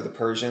lesson for the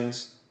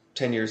Persians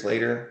 10 years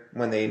later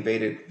when they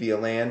invaded via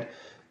land,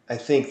 I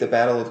think the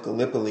Battle of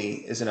Gallipoli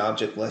is an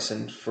object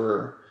lesson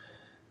for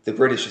the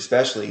British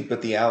especially,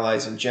 but the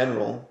Allies in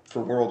general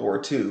for World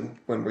War II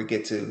when we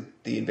get to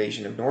the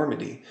invasion of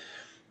Normandy.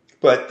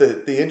 But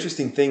the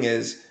interesting thing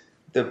is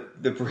the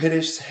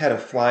British had a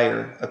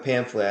flyer, a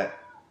pamphlet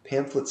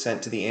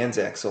sent to the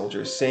Anzac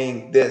soldiers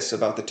saying this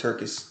about the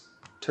Turkish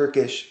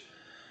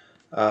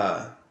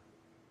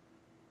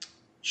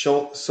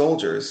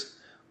soldiers,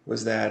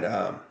 was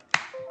that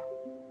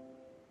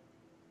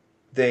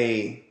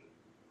they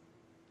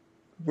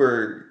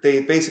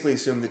basically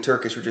assumed the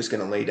Turkish were just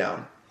going to lay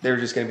down. They were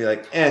just going to be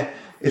like,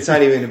 it's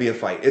not even going to be a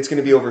fight. It's going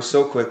to be over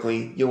so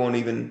quickly you won't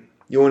even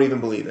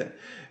believe it.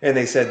 And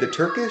they said the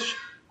Turkish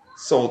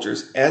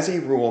soldiers, as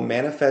a rule,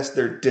 manifest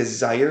their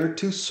desire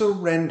to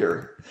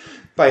surrender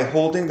by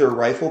holding their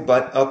rifle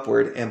butt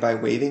upward and by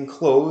waving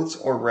clothes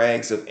or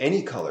rags of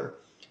any color,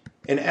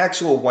 An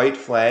actual white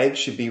flag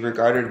should be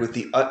regarded with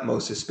the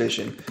utmost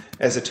suspicion,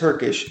 as a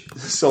Turkish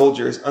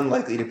soldier is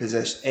unlikely to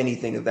possess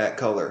anything of that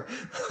color.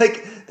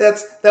 Like,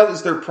 that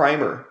was their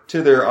primer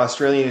to their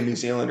Australian and New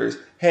Zealanders.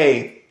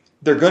 Hey,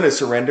 they're going to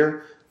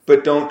surrender,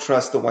 but don't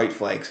trust the white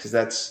flags,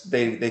 because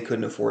they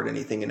couldn't afford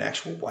anything in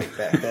actual white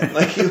back then.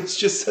 Like, it was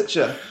just such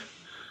a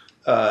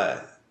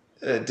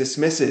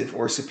dismissive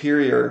or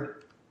superior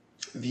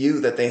view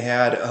that they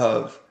had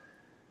of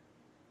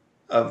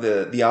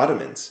the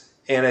Ottomans.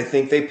 And I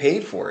think they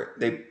paid for it.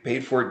 They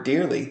paid for it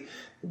dearly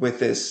with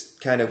this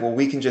kind of, well,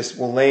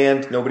 we'll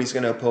land, nobody's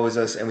going to oppose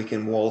us, and we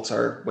can waltz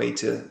our way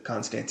to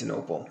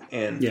Constantinople.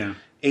 And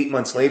 8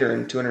 months later,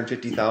 and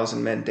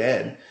 250,000 men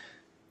dead,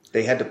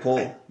 they had to pull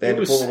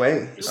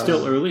away.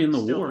 Still early in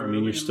the war. I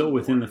mean, you're still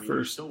within the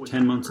first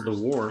 10 months of the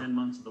war.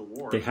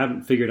 They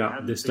haven't figured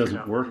out this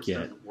doesn't work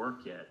yet.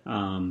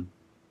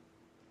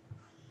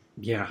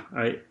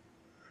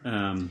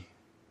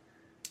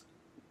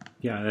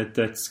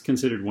 That's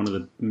considered one of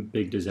the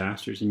big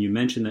disasters. And you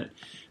mentioned that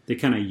they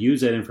kind of use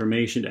that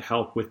information to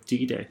help with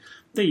D-Day.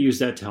 They use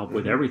that to help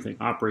with everything.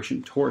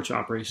 Operation Torch,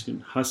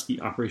 Operation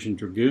Husky, Operation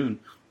Dragoon.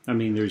 I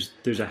mean,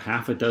 there's a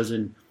half a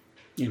dozen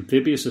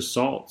amphibious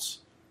assaults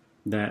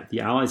that the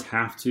Allies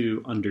have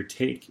to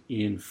undertake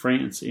in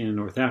France, in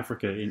North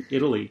Africa, in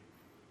Italy,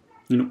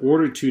 in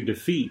order to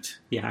defeat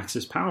the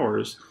Axis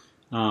powers.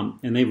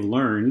 And they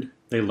learned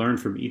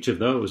from each of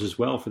those as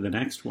well for the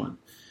next one.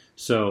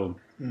 So...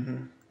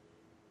 Mm-hmm.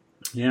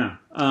 Yeah.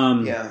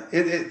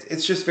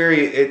 It's just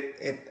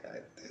very.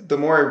 The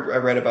more I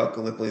read about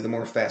Gallipoli, the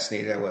more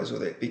fascinated I was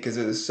with it, because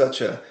it was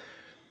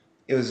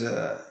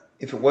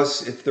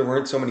if there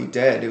weren't so many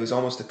dead, it was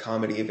almost a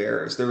comedy of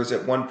errors. There was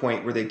at one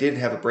point where they did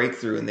have a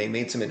breakthrough and they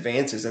made some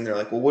advances, and they're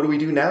like, well, what do we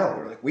do now?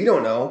 We're like, we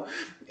don't know.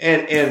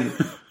 And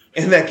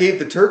that gave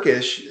the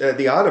Turkish,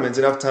 the Ottomans,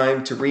 enough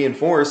time to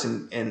reinforce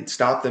and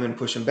stop them and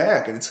push them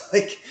back. And it's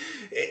like,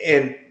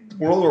 and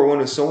World War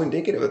I was so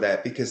indicative of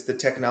that, because the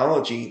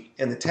technology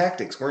and the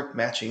tactics weren't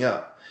matching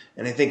up.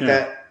 And I think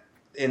that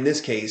in this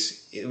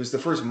case, it was the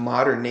first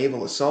modern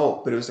naval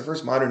assault, but it was the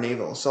first modern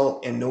naval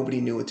assault and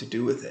nobody knew what to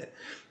do with it.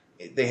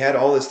 They had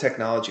all this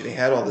technology. They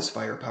had all this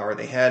firepower.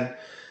 They had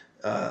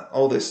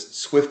all this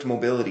swift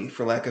mobility,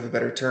 for lack of a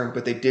better term,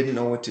 but they didn't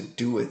know what to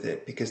do with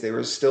it because they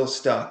were still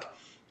stuck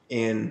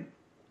in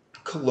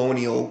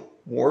colonial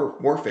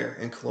warfare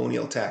and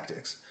colonial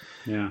tactics.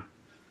 Yeah.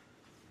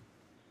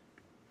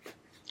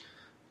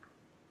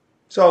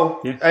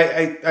 So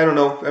I don't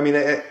know. I mean,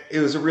 it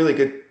was a really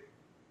good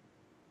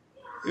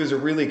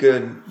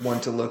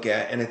one to look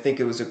at, and I think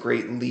it was a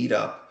great lead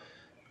up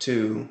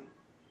to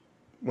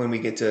when we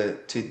get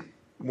to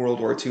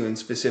World War II, and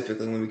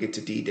specifically when we get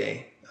to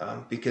D-Day,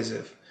 because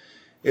if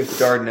the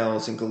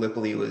Dardanelles and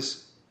Gallipoli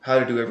was how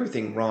to do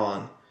everything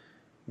wrong,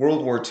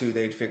 World War II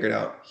they'd figured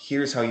out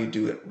here's how you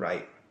do it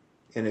right.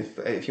 And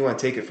if you want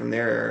to take it from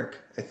there, Eric,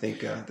 I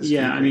think this is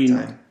a great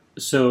time.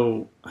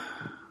 So.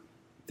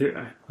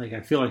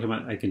 I feel like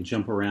I can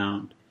jump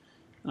around,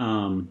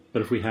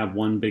 but if we have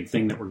one big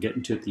thing that we're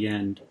getting to at the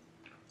end,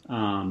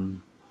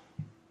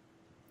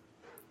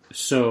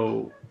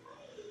 so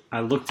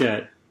I looked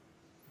at,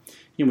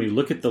 we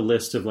look at the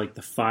list of like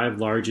the 5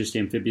 largest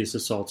amphibious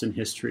assaults in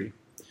history.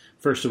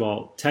 First of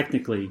all,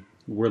 technically,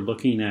 we're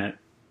looking at,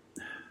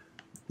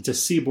 it's a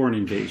seaborne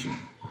invasion,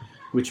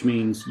 which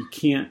means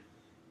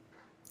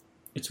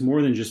it's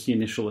more than just the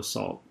initial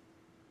assault,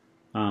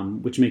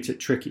 which makes it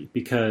tricky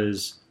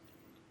because.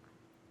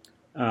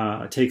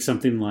 Take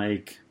something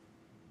like,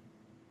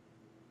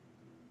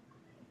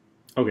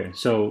 okay,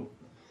 so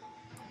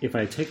if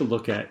I take a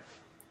look at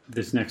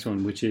this next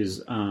one, which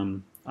is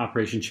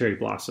Operation Cherry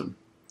Blossom,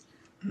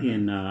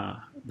 in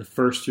the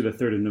 1st through the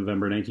 3rd of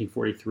November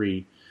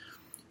 1943,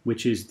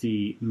 which is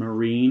the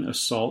Marine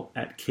assault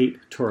at Cape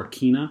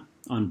Torquay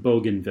on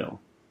Bougainville.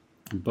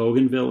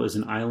 Bougainville is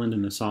an island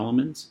in the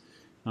Solomons.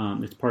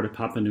 It's part of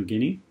Papua New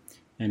Guinea,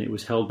 and it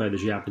was held by the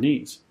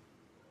Japanese.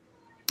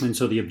 And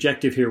so the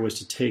objective here was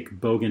to take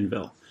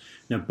Bougainville.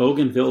 Now,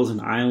 Bougainville is an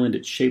island.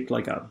 It's shaped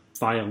like a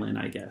violin,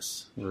 I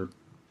guess.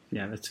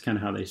 That's kind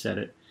of how they said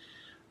it.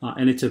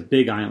 And it's a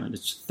big island.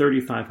 It's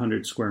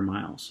 3,500 square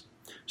miles.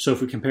 So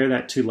if we compare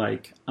that to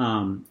like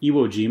Iwo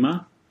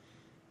Jima,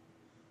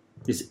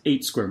 is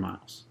 8 square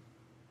miles.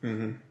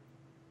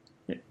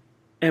 Mm-hmm.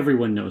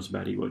 Everyone knows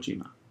about Iwo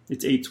Jima.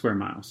 It's 8 square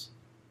miles.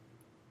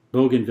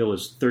 Bougainville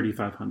is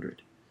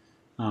 3,500.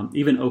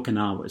 Even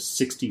Okinawa is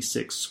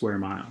 66 square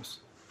miles.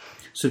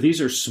 So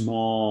these are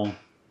small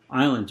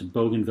islands.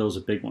 Bougainville is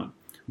a big one.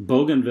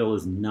 Bougainville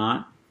is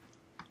not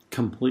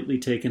completely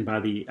taken by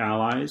the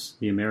Allies,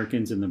 the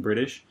Americans and the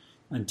British,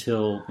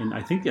 until, and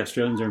I think the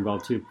Australians are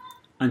involved too,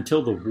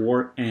 until the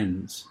war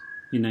ends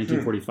in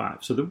 1945.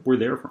 So we're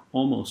there for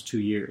almost 2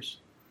 years.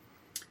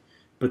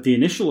 But the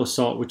initial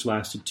assault, which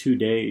lasted 2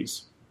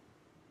 days,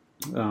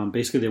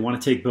 basically they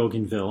want to take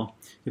Bougainville.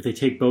 If they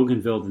take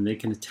Bougainville, then they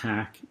can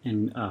attack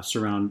and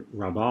surround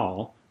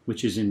Rabaul,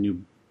 which is in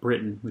New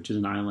Britain, which is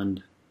an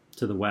island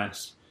to the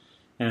west.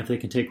 And if they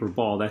can take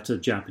Rabaul, that's a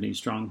Japanese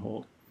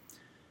stronghold.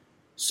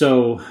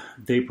 So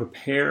they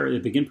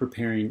begin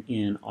preparing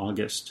in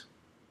August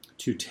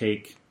to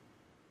take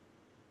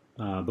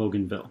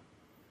Bougainville.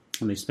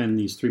 And they spend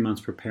these 3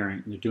 months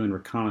preparing. They're doing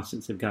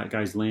reconnaissance. They've got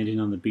guys landing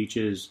on the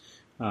beaches,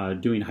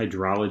 doing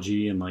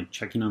hydrology and like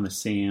checking on the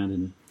sand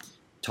and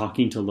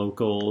talking to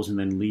locals and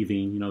then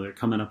leaving. They're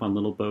coming up on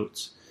little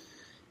boats.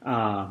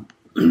 And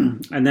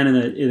then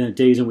in the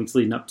days and weeks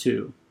leading up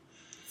to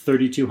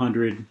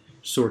 3,200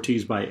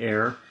 sorties by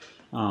air,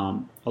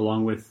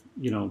 along with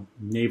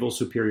naval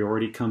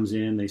superiority comes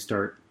in. They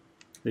start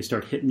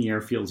hitting the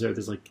airfields there.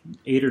 There's like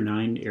 8 or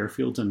 9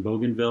 airfields on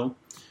Bougainville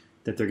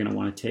that they're going to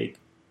want to take,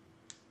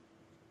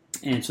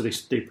 and so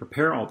they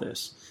prepare all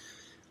this.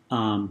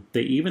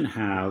 They even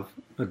have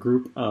a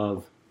group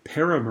of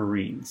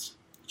paramarines,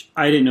 which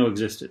I didn't know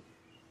existed.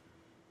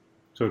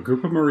 So a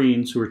group of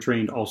Marines who are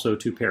trained also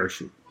to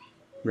parachute,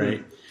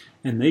 right?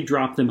 And they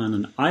drop them on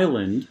an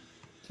island,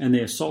 and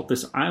they assault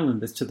this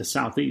island that's to the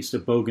southeast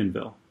of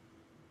Bougainville.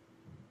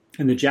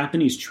 And the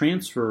Japanese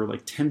transfer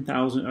like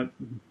 10,000,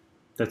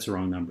 that's the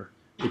wrong number.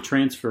 They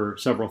transfer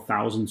several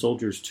thousand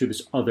soldiers to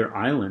this other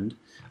island.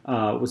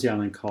 What's the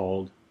island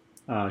called?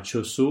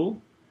 Choiseul.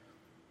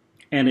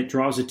 And it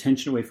draws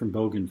attention away from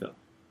Bougainville.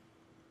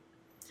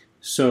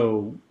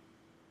 So,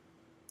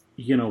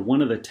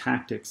 one of the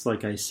tactics,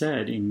 like I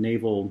said, in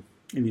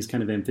these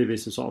kind of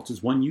amphibious assaults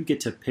is one, you get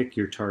to pick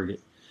your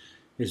target.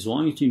 As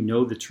long as you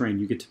know the terrain,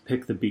 you get to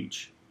pick the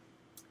beach.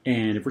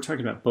 And if we're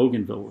talking about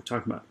Bougainville, we're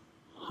talking about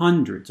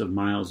hundreds of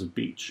miles of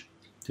beach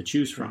to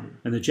choose from.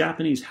 And the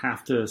Japanese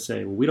have to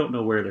say, well, we don't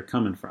know where they're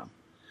coming from.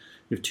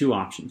 You have 2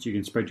 options. You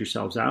can spread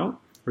yourselves out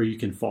or you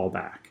can fall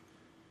back.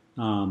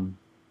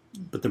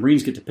 But the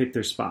Marines get to pick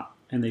their spot.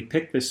 And they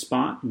pick this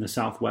spot in the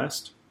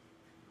southwest.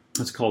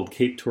 It's called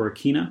Cape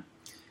Torquemada.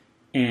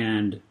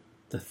 And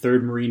the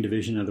 3rd Marine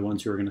Division are the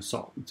ones who are going to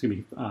assault. It's going to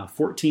be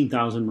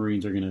 14,000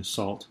 Marines are going to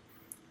assault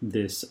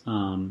this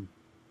Cape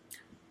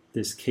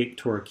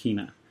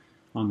Torquemada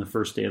on the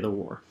first day of the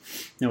war.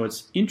 Now,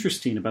 what's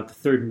interesting about the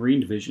 3rd Marine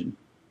Division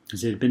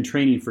is it had been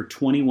training for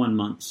 21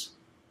 months.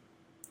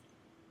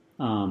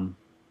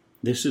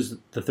 This is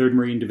the 3rd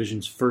Marine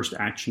Division's first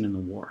action in the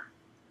war.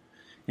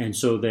 And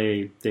so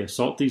they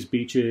assault these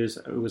beaches.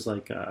 It was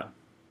like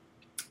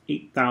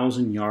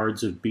 8,000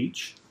 yards of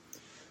beach.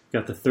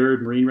 Got the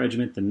 3rd Marine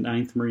Regiment, the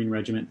 9th Marine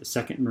Regiment, the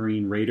 2nd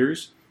Marine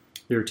Raiders.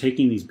 They're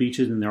taking these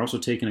beaches, and they're also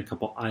taking a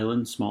couple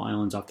islands, small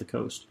islands off the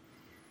coast.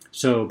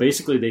 So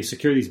basically, they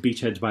secure these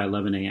beachheads by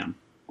 11 a.m.,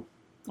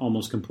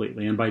 almost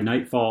completely. And by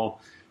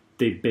nightfall,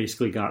 they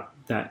basically got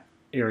that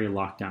area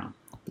locked down.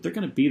 But they're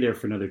going to be there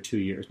for another 2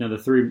 years. Now, the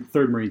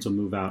 3rd Marines will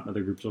move out.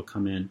 Other groups will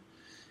come in.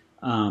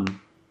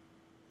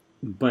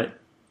 But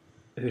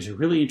there's a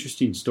really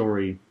interesting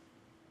story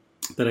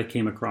that I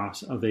came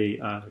across of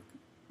I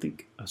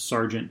think a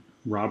Sergeant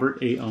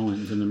Robert A.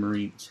 Owens in the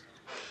Marines.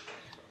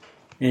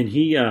 And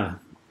he...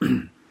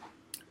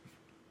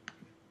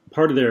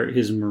 part of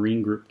his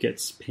Marine group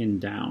gets pinned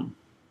down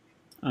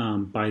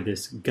by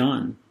this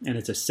gun, and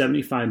it's a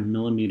 75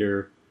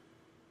 millimeter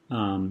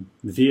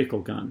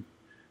vehicle gun.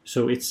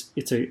 So it's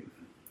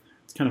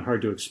kind of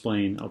hard to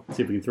explain. I'll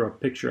see if we can throw a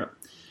picture up.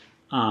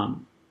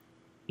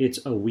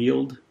 It's a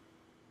wheeled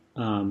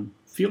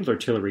field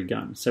artillery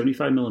gun,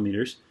 75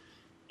 millimeters,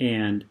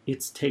 and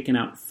it's taken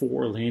out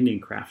 4 landing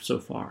craft so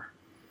far.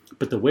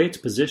 But the way it's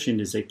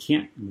positioned is they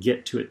can't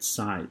get to its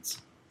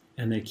sides.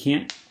 And they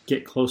can't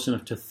get close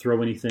enough to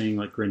throw anything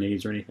like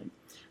grenades or anything.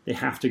 They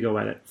have to go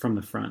at it from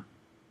the front.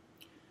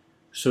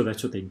 So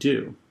that's what they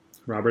do.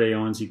 Robert A.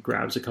 Owens, he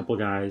grabs a couple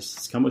guys,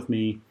 says, come with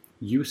me,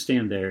 you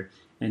stand there,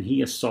 and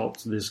he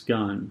assaults this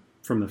gun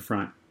from the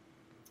front,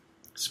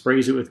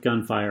 sprays it with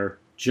gunfire,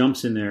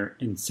 jumps in there,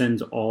 and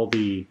sends all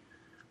the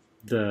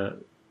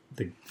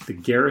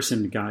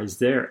garrison guys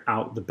there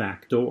out the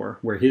back door,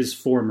 where his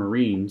 4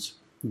 Marines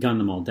gun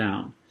them all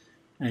down.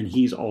 And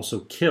he's also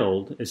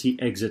killed as he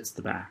exits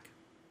the back.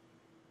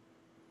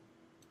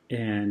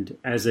 And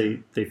as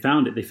they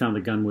found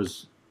the gun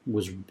was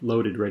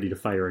loaded, ready to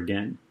fire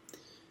again.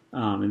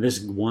 And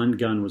this one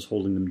gun was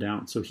holding them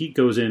down. So he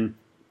goes in,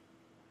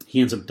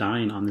 he ends up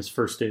dying on this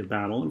first day of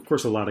battle. And of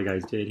course, a lot of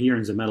guys did. He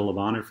earns a Medal of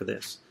Honor for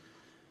this.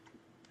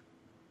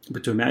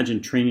 But to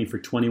imagine training for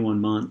 21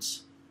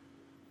 months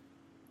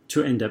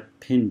to end up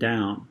pinned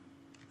down,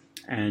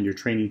 and your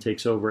training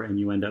takes over, and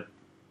you end up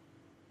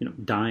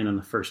dying on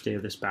the first day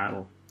of this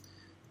battle.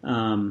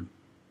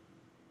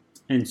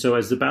 And so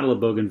as the Battle of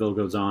Bougainville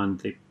goes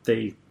on,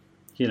 they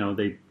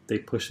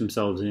push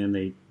themselves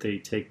in, they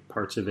take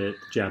parts of it.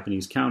 The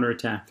Japanese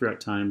counterattack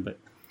throughout time, but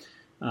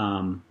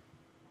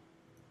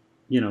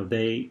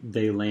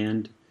they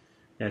land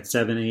at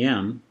 7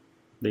 a.m.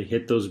 They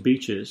hit those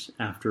beaches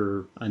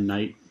after a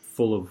night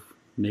full of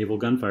naval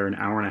gunfire, an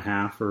hour and a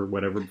half or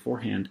whatever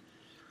beforehand,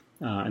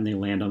 and they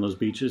land on those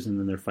beaches, and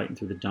then they're fighting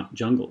through the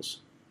jungles.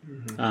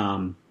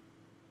 Mm-hmm.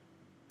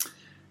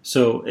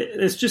 So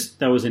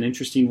that was an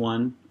interesting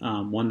one,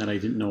 one that I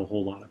didn't know a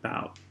whole lot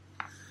about.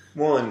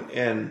 Well,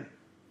 and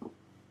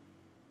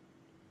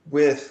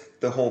with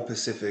the whole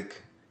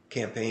Pacific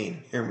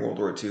campaign in World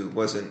War II,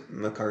 wasn't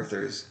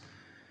MacArthur's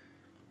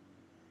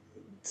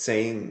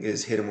saying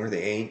is hit them where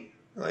they ain't.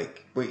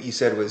 Like what you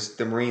said was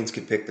the Marines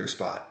could pick their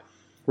spot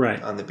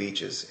Right. on the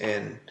beaches,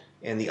 and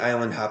the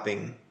island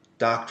hopping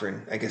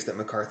doctrine, I guess, that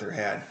MacArthur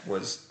had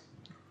was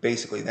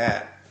basically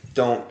that.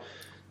 Don't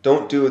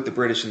do what the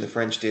British and the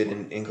French did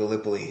in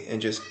Gallipoli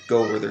and just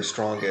go where they're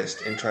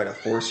strongest and try to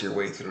force your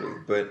way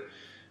through. But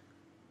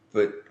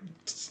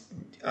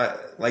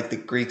like the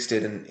Greeks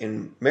did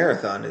in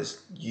Marathon,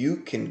 is you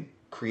can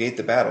create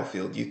the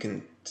battlefield, you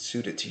can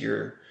suit it to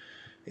your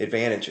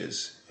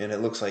advantages, and it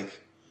looks like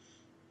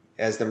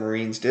as the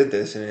Marines did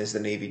this and as the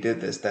Navy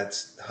did this,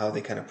 that's how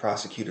they kind of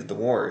prosecuted the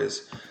war.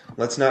 Is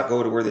let's not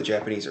go to where the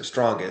Japanese are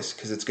strongest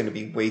because it's going to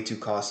be way too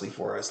costly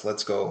for us.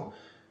 Let's put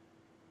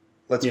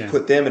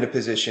them in a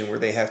position where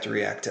they have to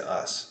react to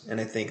us.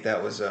 And I think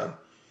that was a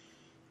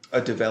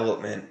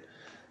development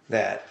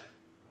that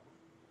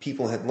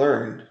people had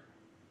learned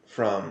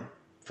from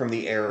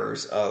the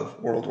errors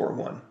of World War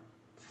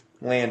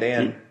I, land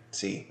and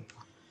sea.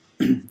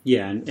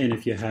 Yeah, and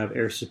if you have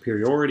air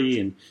superiority,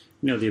 and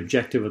the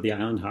objective of the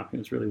island hopping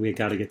is really, we've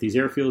got to get these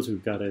airfields,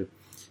 we've got to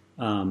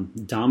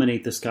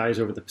dominate the skies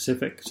over the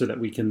Pacific so that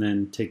we can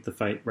then take the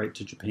fight right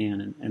to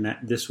Japan, and that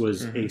this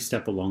was a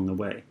step along the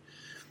way.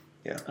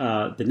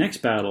 Yeah. The next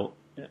battle,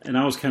 and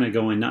I was kind of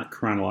going not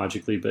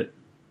chronologically, but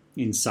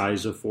in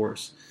size of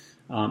force,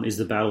 is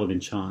the Battle of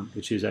Incheon,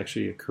 which is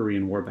actually a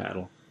Korean War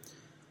battle.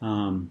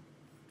 And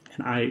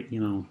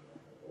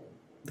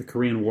the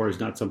Korean War is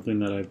not something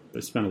that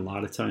I've spent a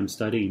lot of time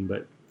studying,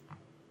 but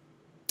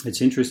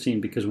it's interesting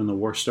because when the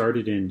war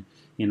started in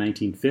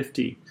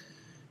 1950,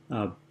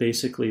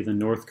 basically the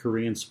North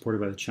Koreans,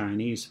 supported by the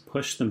Chinese,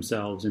 pushed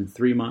themselves in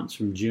 3 months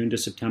from June to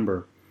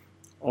September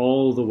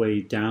all the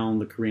way down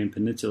the Korean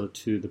peninsula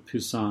to the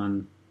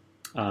Pusan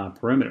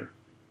perimeter,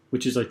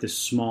 which is like this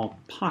small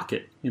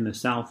pocket in the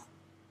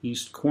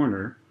southeast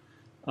corner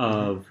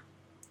of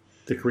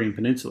the Korean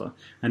peninsula.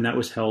 And that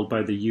was held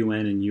by the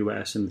UN and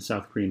US and the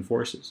South Korean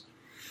forces.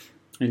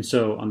 And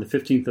so on the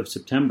 15th of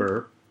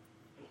September,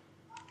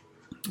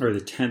 or the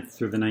 10th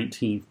through the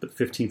 19th, but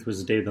 15th was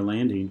the day of the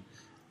landing,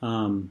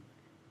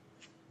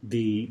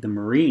 the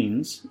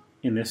Marines,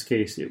 in this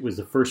case it was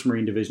the 1st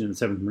Marine Division and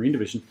the 7th Marine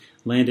Division,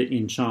 landed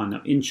in Incheon. Now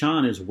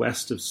Incheon is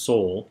west of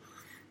Seoul,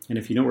 and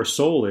if you know where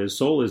Seoul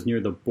is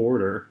near the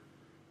border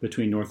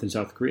between North and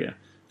South Korea.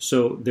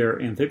 So their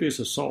amphibious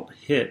assault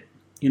hit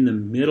in the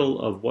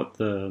middle of what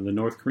the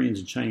North Koreans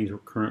and Chinese were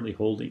currently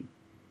holding.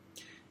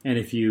 And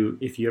if you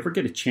ever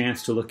get a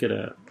chance to look at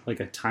a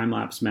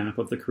time-lapse map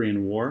of the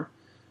Korean War,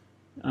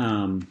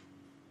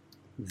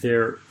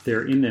 they're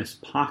in this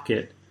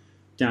pocket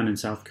down in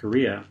South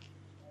Korea,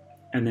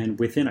 and then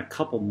within a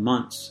couple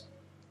months,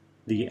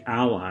 the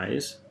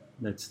Allies,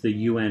 that's the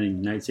UN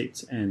and United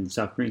States and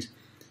South Koreans,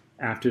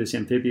 after this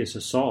amphibious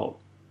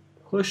assault,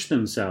 pushed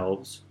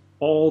themselves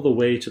all the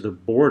way to the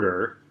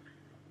border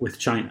with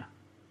China.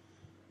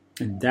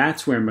 And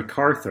that's where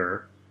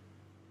MacArthur,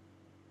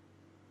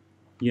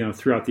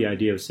 threw out the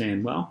idea of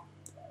saying, well,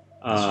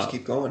 let's just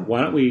keep going.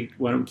 Why don't we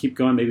keep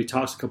going? Maybe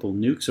toss a couple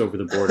nukes over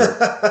the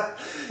border,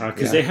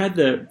 because they had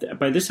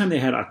by this time they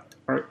had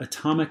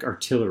atomic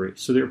artillery,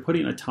 so they were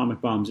putting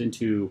atomic bombs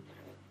into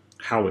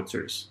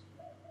howitzers,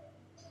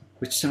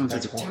 which sounds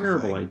like a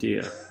terrible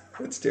idea.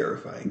 It's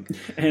terrifying.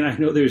 And I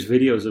know there's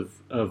videos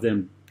of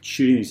them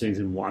shooting these things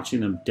and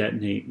watching them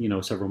detonate,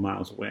 several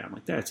miles away. I'm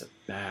like, that's a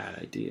bad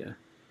idea.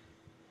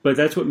 But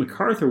that's what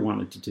MacArthur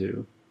wanted to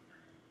do.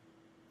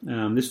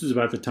 This was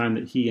about the time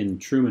that he and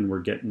Truman were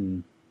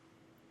getting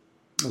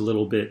a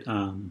little bit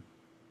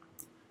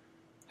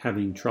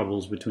having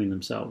troubles between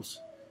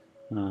themselves.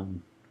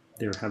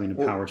 They were having a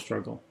power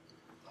struggle.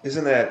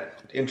 Isn't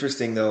that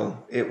interesting, though?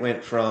 It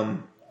went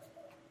from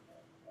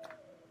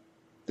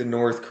the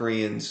North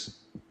Koreans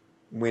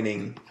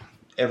winning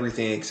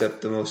everything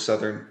except the most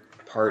southern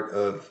part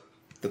of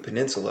the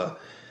peninsula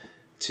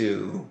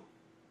to,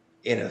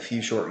 in a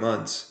few short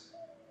months,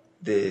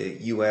 the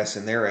U.S.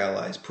 and their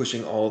allies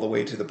pushing all the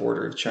way to the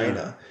border of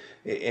China.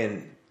 Yeah.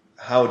 And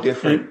how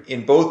different,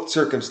 in both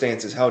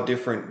circumstances, how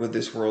different would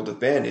this world have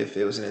been if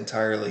it was an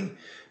entirely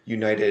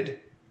united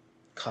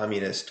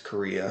communist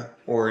Korea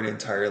or an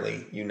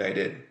entirely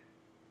united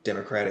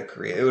democratic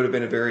Korea? It would have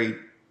been a very,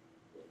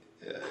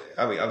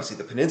 obviously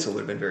the peninsula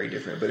would have been very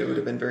different, but it would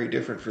have been very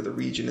different for the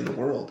region and the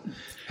world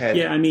had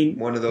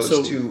one of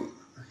those two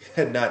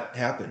had not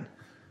happened.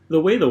 The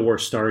way the war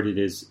started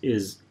is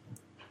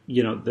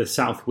the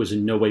South was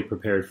in no way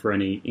prepared for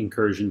any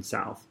incursion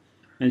south.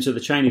 And so the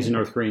Chinese and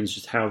North Koreans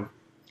just have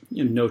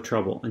no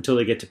trouble until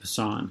they get to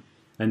Pusan.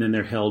 And then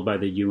they're held by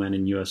the UN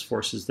and US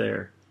forces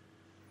there.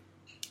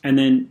 And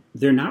then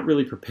they're not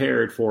really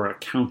prepared for a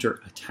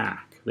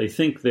counterattack. They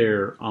think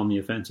they're on the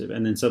offensive,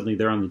 and then suddenly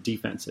they're on the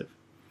defensive.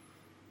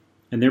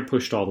 And they're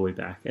pushed all the way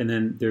back. And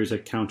then there's a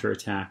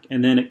counterattack.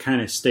 And then it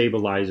kind of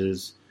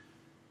stabilizes.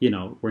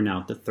 We're now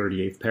at the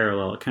 38th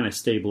parallel. It kind of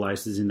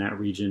stabilizes in that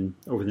region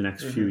over the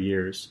next few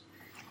years.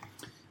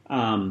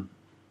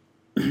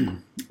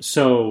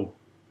 So,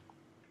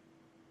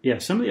 yeah,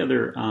 some of the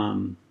other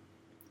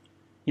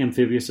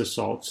amphibious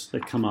assaults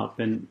that come up,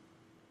 and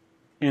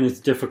it's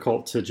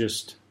difficult to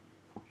just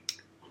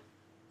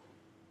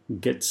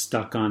get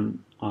stuck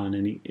on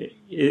any.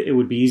 It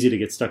would be easy to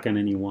get stuck on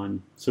any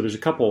one. So there's a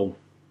couple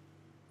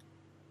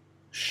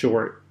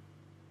short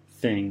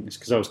things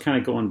because I was kind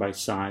of going by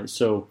size.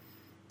 So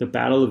the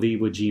Battle of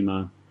Iwo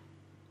Jima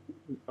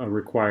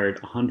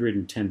required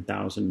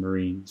 110,000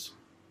 Marines,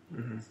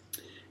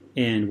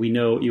 and we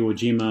know Iwo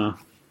Jima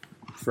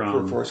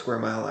from 4 Square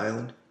Mile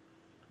Island.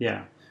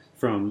 Yeah,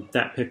 from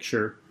that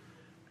picture,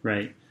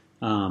 right?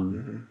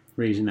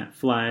 Raising that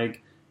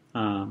flag.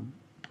 One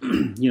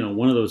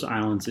of those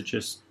islands that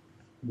just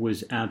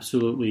was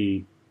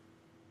absolutely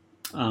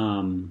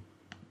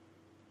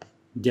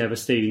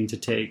devastating to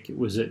take. It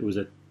was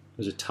a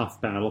tough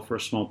battle for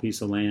a small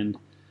piece of land.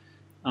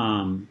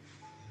 One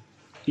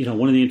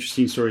of the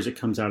interesting stories that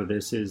comes out of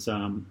this is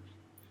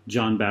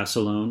John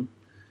Basilone.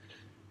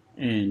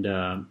 And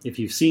if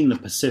you've seen The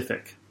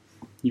Pacific,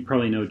 you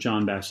probably know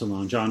John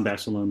Basilone. John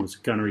Basilone was a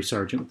gunnery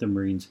sergeant with the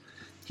Marines.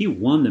 He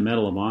won the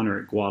Medal of Honor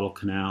at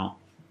Guadalcanal.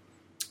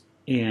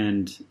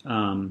 And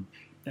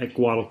at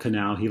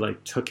Guadalcanal, he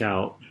took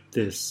out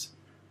this.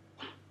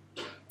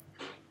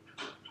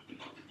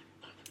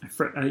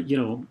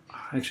 I'm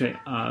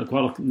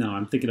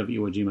thinking of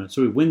Iwo Jima.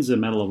 So he wins the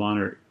Medal of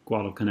Honor at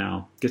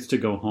Guadalcanal, gets to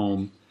go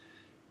home,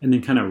 and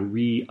then kind of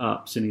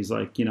re-ups. And he's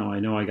like, I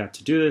know I got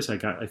to do this.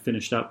 I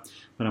finished up,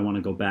 but I want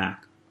to go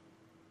back.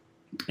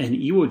 And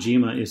Iwo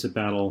Jima is a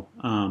battle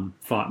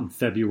fought in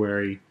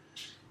February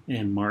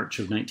and March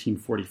of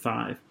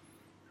 1945.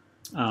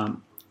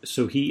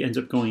 So he ends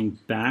up going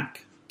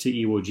back to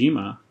Iwo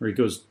Jima, or he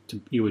goes to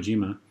Iwo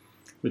Jima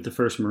with the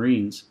 1st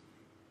Marines,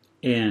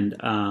 and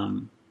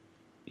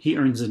he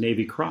earns a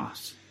Navy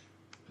Cross.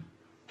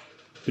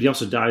 But he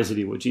also dies at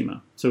Iwo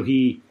Jima. So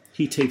he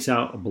takes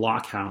out a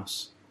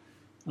blockhouse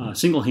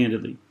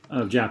single-handedly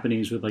of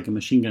Japanese with a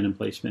machine gun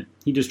emplacement.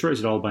 He destroys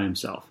it all by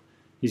himself.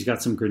 He's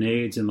got some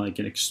grenades and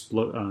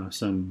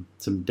some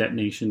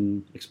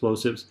detonation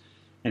explosives,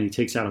 and he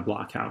takes out a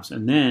blockhouse.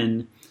 And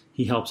then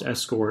he helps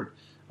escort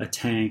a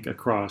tank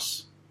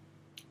across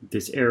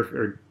this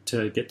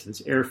to get to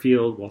this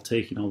airfield while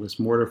taking all this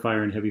mortar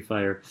fire and heavy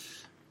fire.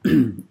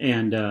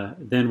 And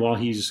then while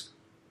he's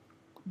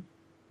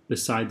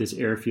beside this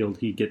airfield,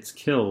 he gets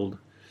killed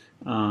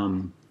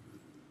by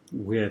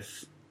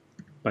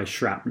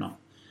shrapnel.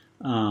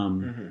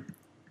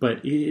 But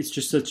it's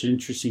just such an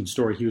interesting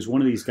story. He was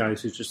one of these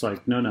guys who's just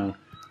like, no,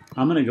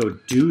 I'm going to go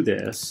do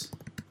this,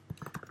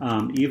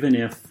 even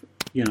if,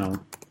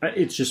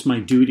 it's just my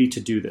duty to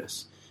do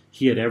this.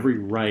 He had every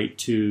right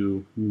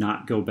to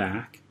not go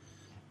back.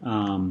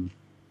 But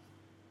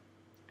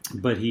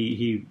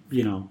he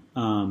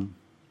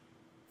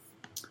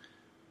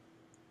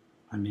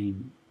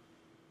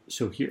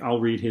so here I'll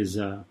read his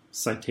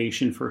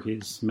citation for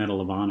his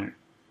Medal of Honor.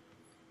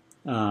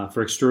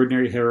 For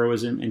extraordinary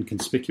heroism and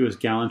conspicuous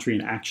gallantry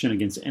in action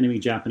against enemy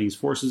Japanese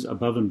forces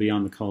above and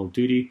beyond the call of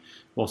duty,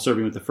 while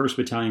serving with the 1st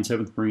Battalion,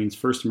 7th Marines,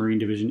 1st Marine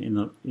Division in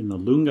the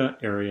Lunga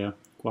area,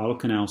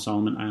 Guadalcanal,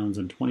 Solomon Islands,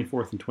 on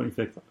 24th and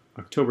 25th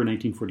October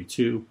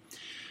 1942.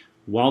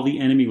 While the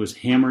enemy was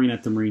hammering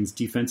at the Marines'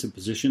 defensive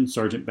position,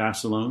 Sergeant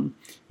Basilone,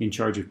 in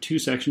charge of 2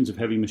 sections of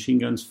heavy machine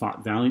guns,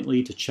 fought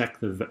valiantly to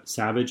check the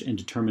savage and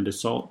determined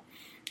assault.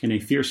 In a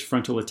fierce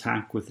frontal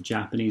attack with the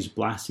Japanese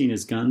blasting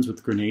his guns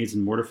with grenades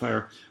and mortar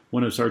fire,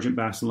 one of Sergeant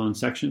Basilone's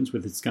sections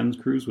with its gun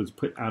crews was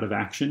put out of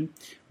action,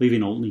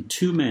 leaving only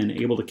 2 men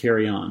able to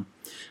carry on.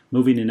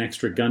 Moving an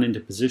extra gun into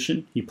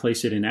position, he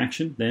placed it in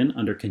action, then,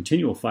 under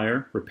continual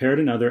fire, repaired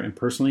another and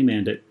personally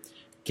manned it,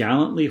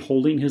 gallantly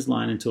holding his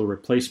line until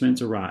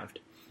replacements arrived.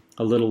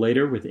 A little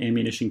later, with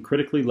ammunition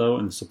critically low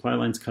and the supply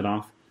lines cut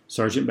off,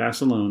 Sergeant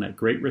Basilone, at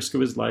great risk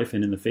of his life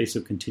and in the face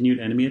of continued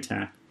enemy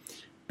attack,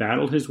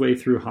 battled his way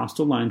through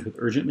hostile lines with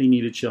urgently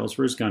needed shells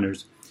for his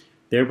gunners,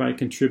 thereby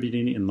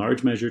contributing in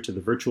large measure to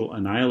the virtual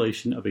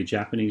annihilation of a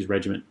Japanese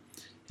regiment.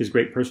 His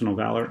great personal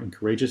valor and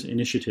courageous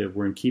initiative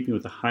were in keeping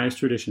with the highest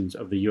traditions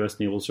of the U.S.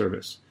 Naval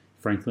Service.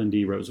 Franklin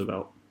D.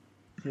 Roosevelt.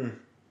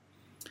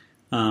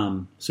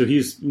 So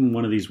he's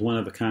one of these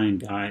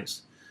one-of-a-kind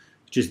guys.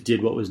 Just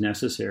did what was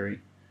necessary.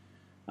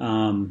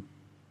 There's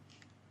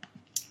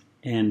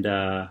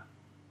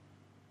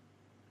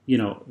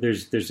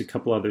a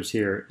couple others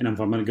here, and if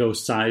I'm going to go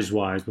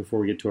size-wise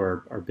before we get to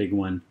our big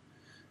one,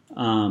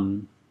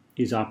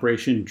 is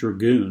Operation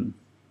Dragoon,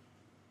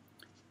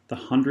 the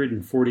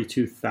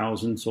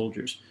 142,000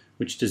 soldiers,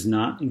 which does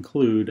not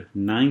include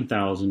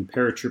 9,000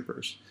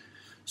 paratroopers.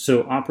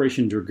 So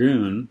Operation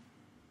Dragoon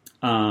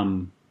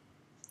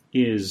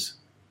is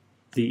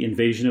the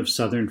invasion of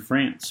southern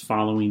France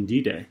following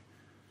D-Day.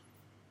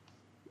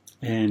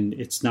 And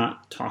it's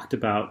not talked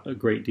about a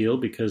great deal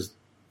because,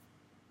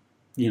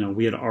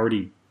 we had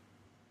already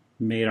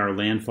made our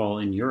landfall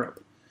in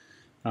Europe.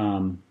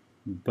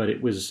 But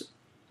it was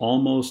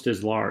almost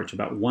as large,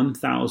 about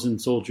 1,000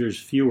 soldiers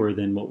fewer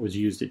than what was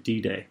used at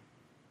D-Day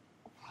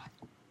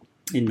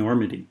in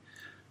Normandy.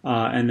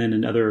 And then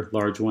another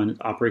large one,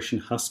 Operation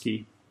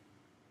Husky,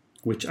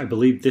 which I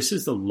believe this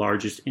is the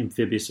largest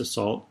amphibious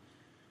assault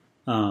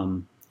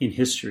in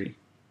history,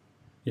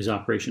 is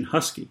Operation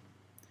Husky.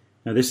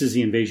 Now, this is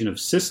the invasion of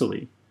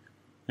Sicily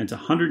And it's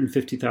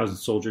 150,000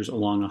 soldiers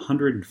along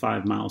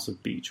 105 miles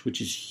of beach,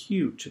 which is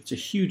huge. It's a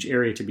huge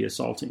area to be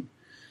assaulting.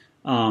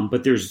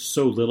 But there's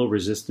so little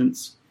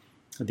resistance.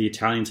 The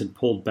Italians had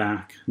pulled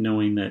back,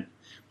 knowing that,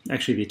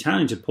 actually the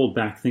Italians had pulled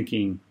back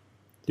thinking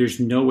there's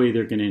no way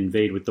they're going to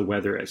invade with the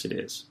weather as it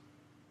is.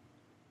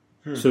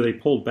 So they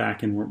pulled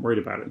back and weren't worried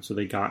about it. So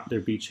they got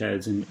their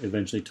beachheads and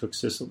eventually took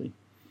Sicily.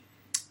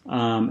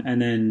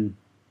 And then,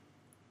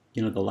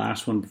 the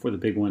last one before the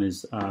big one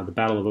is the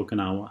Battle of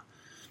Okinawa.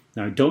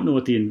 Now, I don't know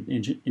what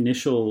the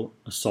initial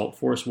assault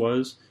force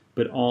was,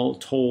 but all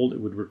told, it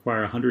would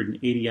require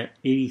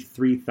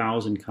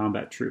 183,000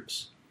 combat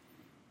troops.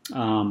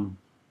 And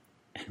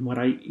what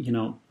I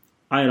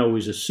had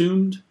always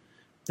assumed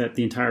that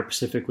the entire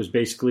Pacific was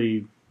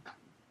basically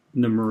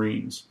the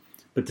Marines.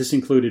 But this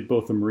included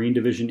both a Marine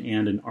division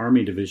and an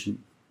Army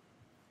division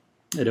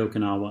at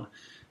Okinawa.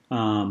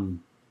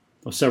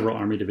 Several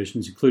Army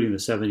divisions, including the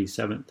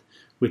 77th,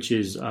 which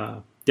is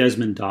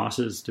Desmond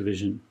Doss's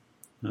division.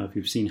 If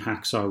you've seen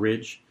Hacksaw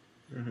Ridge,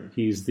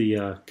 he's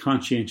the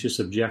conscientious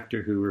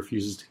objector who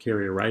refuses to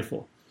carry a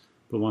rifle,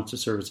 but wants to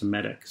serve as a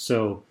medic.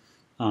 So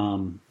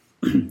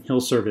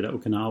he'll serve at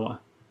Okinawa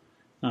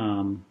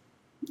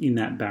in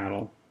that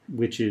battle,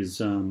 which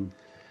is a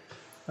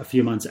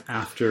few months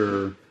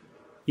after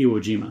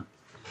Iwo Jima.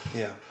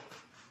 Yeah.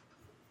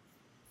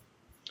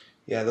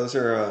 Yeah, those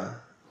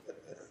are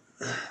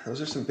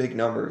some big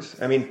numbers.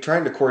 I mean,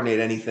 trying to coordinate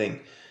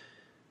anything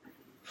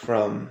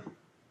from,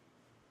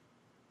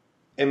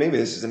 and maybe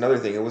this is another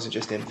thing, it wasn't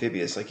just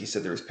amphibious. Like you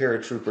said, there was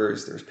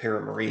paratroopers, there was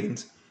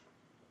paramarines.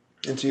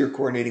 And so you're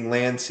coordinating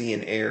land, sea,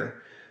 and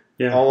air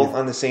all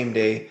on the same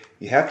day.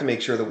 You have to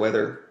make sure the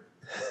weather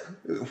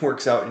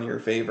works out in your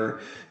favor.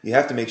 You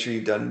have to make sure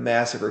you've done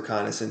massive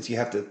reconnaissance. You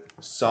have to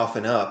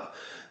soften up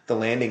the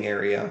landing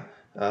area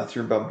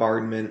through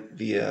bombardment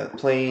via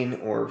plane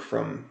or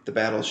from the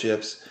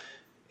battleships.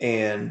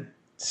 And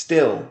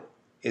still,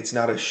 it's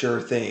not a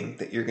sure thing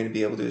that you're going to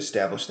be able to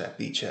establish that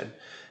beachhead.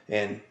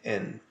 And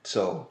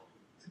so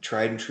the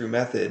tried and true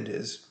method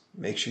is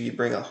make sure you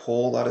bring a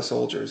whole lot of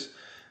soldiers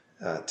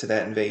to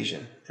that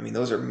invasion. I mean,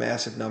 those are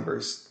massive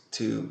numbers.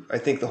 I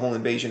think the whole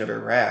invasion of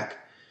Iraq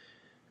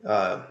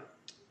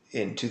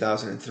in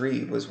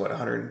 2003 was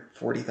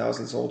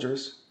 140,000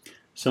 soldiers.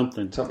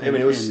 Something. I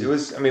mean, it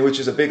was. I mean, which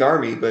is a big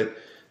army, but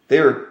they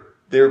were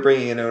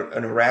bringing in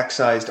an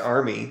Iraq-sized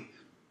army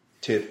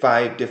to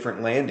 5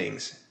 different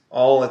landings,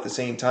 all at the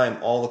same time,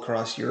 all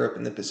across Europe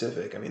and the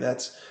Pacific. I mean,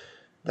 that's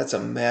a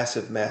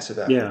massive, massive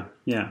effort.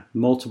 Yeah,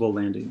 multiple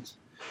landings.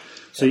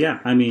 So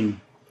I mean,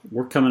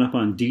 we're coming up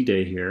on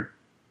D-Day here,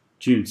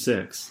 June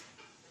 6th,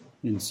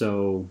 and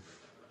so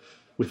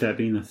with that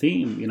being the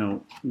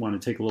theme,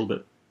 want to take a little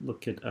bit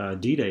look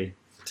at D-Day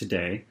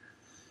today.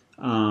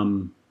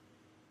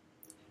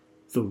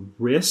 The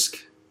risk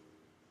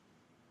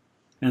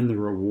and the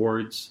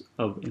rewards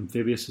of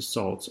amphibious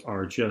assaults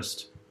are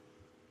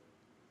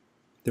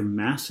they're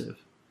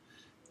massive.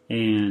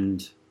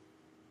 And,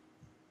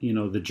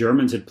 the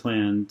Germans had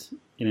planned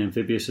an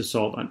amphibious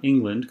assault on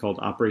England called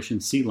Operation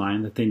Sea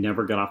Lion that they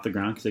never got off the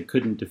ground because they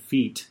couldn't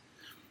defeat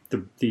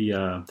the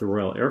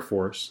Royal Air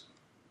Force.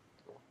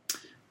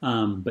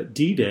 But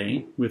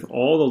D-Day, with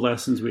all the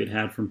lessons we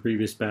had from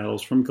previous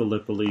battles, from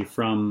Gallipoli,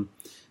 from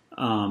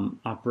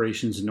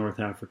operations in North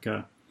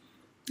Africa,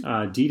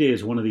 D-Day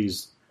is one of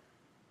these,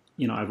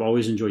 I've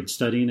always enjoyed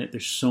studying it.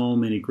 There's so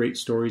many great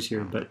stories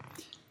here, but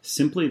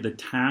simply the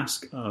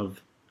task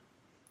of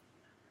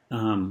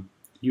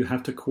you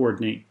have to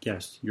coordinate,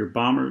 your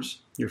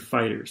bombers, your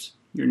fighters,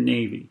 your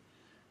Navy,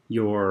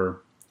 your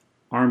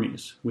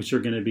armies, which are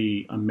going to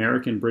be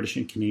American, British,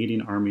 and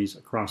Canadian armies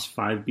across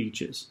 5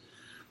 beaches,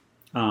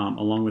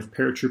 along with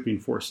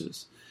paratrooping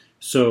forces.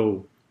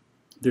 So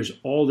there's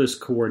all this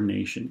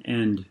coordination.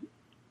 And,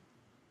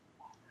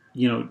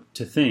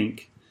 to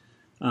think,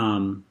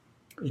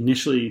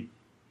 initially,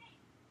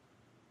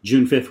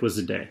 June 5th was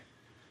the day.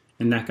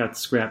 And that got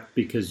scrapped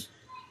because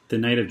the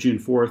night of June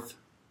 4th,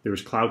 there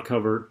was cloud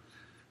cover.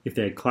 If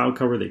they had cloud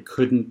cover, they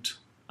couldn't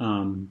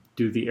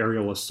do the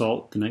aerial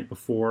assault the night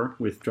before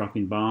with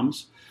dropping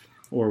bombs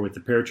or with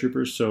the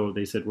paratroopers. So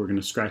they said, we're going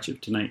to scratch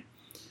it tonight.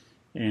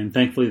 And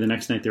thankfully, the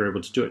next night they were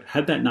able to do it.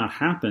 Had that not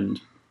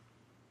happened,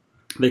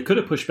 they could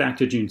have pushed back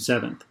to June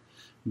 7th.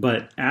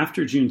 But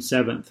after June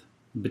 7th,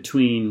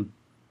 between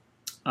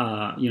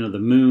the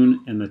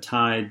moon and the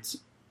tides,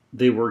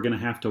 they were going to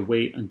have to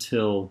wait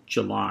until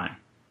July,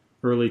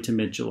 early to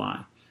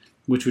mid-July,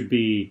 which would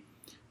be,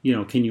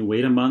 can you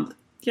wait a month?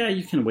 Yeah,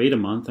 you can wait a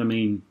month. I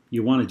mean,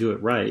 you want to do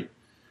it right.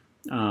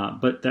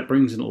 But that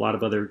brings in a lot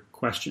of other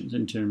questions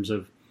in terms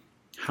of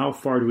how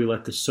far do we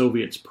let the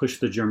Soviets push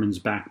the Germans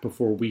back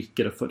before we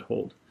get a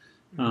foothold?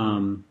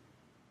 The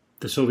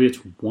Soviets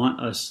want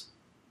us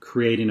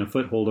creating a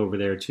foothold over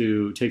there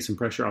to take some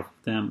pressure off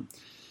of them.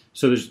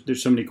 So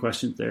there's so many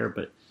questions there,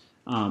 but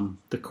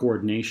the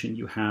coordination,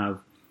 you have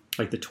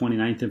like the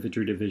 29th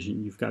Infantry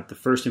Division, you've got the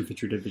 1st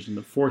Infantry Division,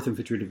 the 4th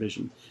Infantry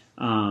Division,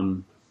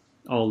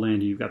 all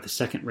landing. You've got the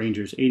 2nd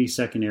Rangers,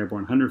 82nd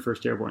Airborne,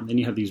 101st Airborne. Then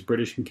you have these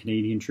British and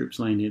Canadian troops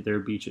landing at their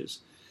beaches.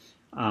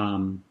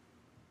 all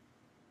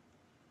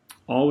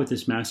with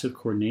this massive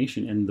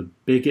coordination. And the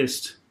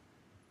biggest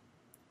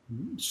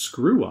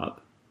screw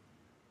up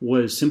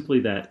was simply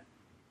that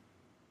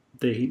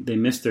they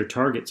missed their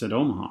targets at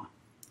Omaha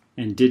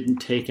and didn't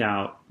take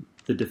out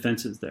the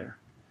defenses there.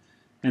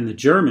 And the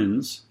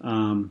Germans,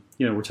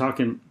 we're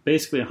talking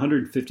basically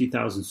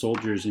 150,000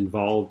 soldiers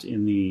involved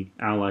in the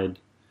Allied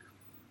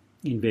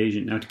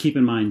invasion. Now, to keep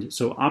in mind,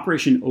 so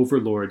Operation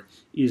Overlord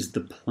is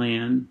the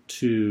plan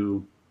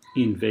to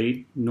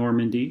invade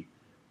Normandy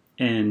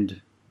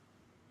and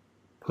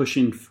push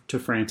into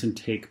France and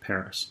take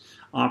Paris.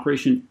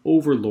 Operation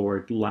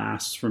Overlord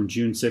lasts from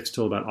June 6th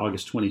till about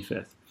August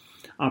 25th.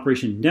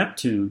 Operation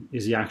Neptune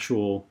is the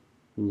actual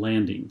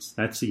landings.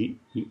 That's the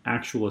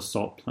actual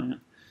assault plan,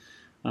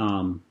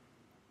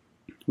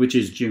 which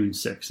is June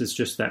 6th. It's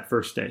just that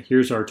first day.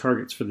 Here's our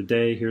targets for the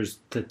day. Here's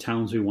the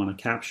towns we want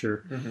to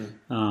capture.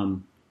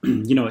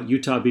 Mm-hmm. At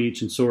Utah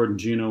Beach and Sword and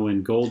Juno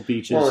and Gold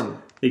Beaches,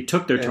 they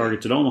took their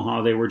targets at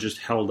Omaha. They were just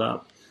held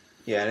up.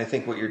 Yeah, and I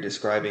think what you're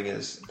describing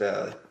is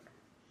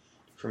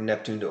from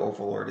Neptune to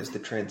Overlord is the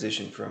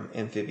transition from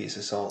amphibious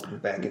assault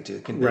and back into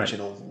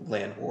conventional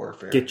land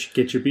warfare. Get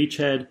your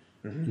beachhead.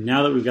 Mm-hmm.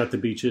 Now that we've got the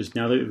beaches,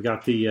 now that we've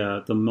got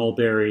the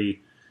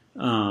Mulberry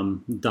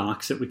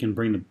docks that we can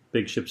bring the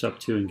big ships up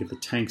to and get the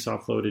tanks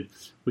offloaded,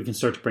 we can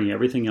start to bring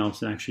everything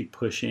else and actually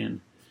push in.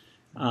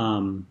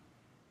 And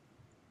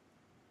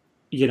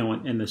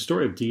the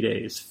story of D-Day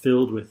is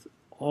filled with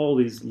all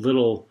these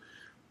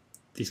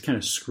kind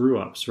of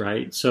screw-ups,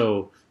 right?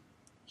 So,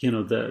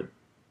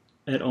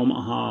 at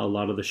Omaha, a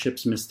lot of the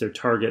ships missed their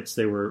targets.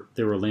 They were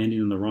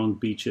landing on the wrong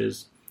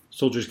beaches.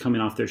 Soldiers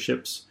coming off their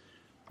ships,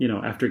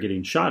 after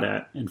getting shot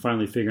at and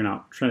finally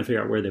trying to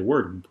figure out where they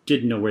were,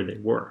 didn't know where they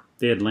were.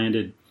 They had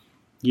landed,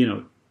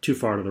 too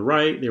far to the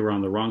right. They were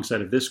on the wrong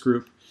side of this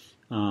group.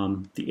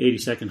 The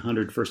 82nd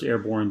 101st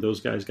Airborne, those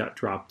guys got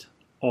dropped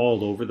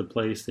all over the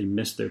place. They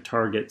missed their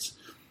targets.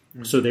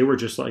 Mm-hmm. So they were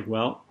just like,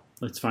 well,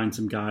 let's find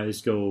some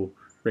guys, go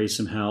raise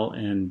some hell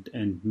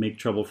and make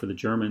trouble for the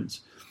Germans.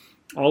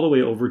 All the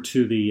way over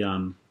to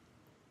the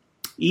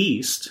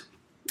east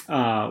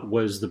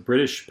was the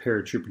British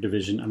Paratrooper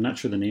Division. I'm not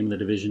sure the name of the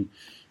division,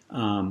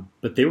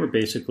 but they were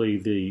basically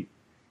the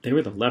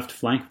left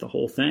flank of the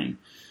whole thing.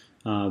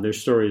 Their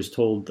story is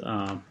told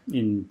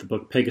in the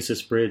book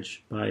Pegasus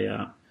Bridge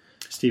by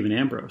Stephen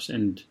Ambrose,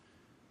 and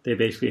they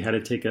basically had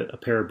to take a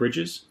pair of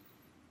bridges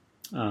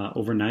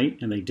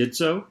overnight, and they did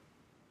so,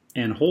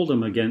 and hold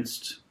them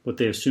against what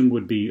they assumed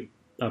would be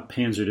a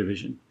Panzer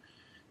division.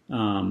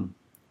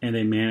 And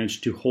they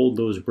managed to hold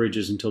those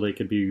bridges until they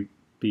could be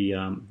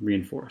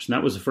reinforced. And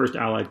that was the first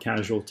Allied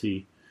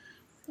casualty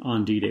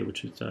on D-Day,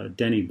 which was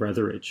Denny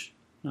Bretheridge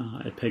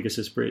at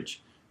Pegasus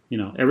Bridge.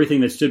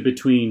 Everything that stood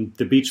between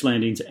the beach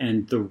landings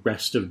and the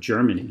rest of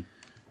Germany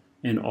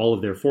and all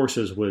of their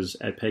forces was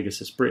at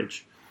Pegasus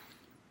Bridge.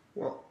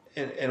 Well,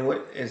 and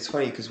it's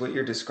funny because what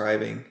you're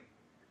describing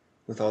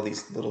with all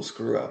these little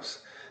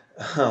screw-ups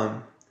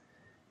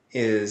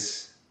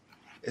is,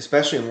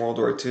 especially in World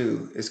War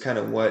II, is kind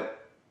of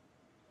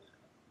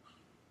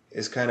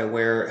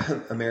where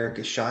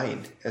America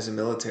shined as a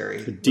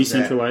military. The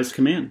decentralized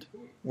command.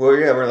 Well,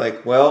 yeah, we're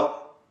like,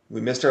 well, we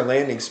missed our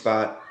landing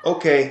spot.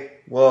 Okay,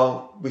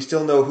 well, we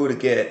still know who to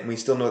get, and we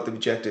still know what the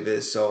objective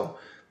is, so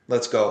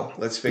let's go.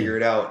 Let's figure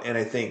it out. And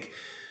I think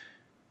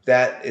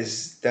that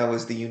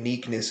was the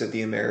uniqueness of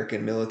the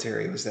American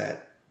military, was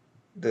that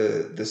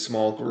the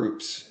small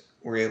groups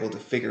were able to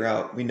figure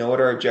out, we know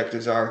what our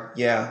objectives are.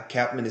 Yeah,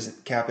 Cap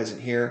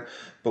isn't here,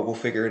 but we'll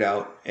figure it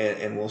out,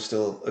 and we'll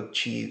still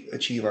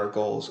achieve our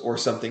goals or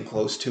something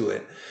close to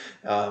it.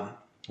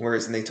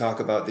 Whereas when they talk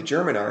about the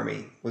German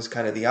army, was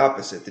kind of the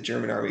opposite. The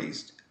German army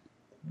is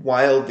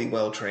wildly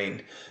well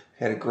trained,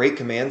 had a great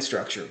command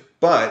structure,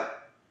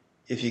 but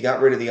if you got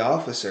rid of the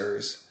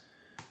officers,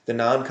 the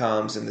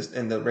non-coms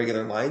and the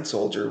regular line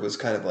soldier was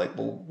kind of like,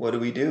 well, what do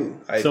we do?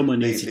 Someone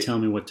needs to tell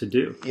me what to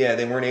do. Yeah,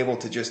 they weren't able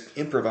to just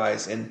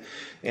improvise,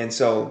 and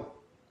so.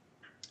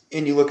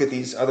 And you look at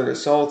these other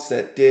assaults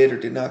that did or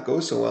did not go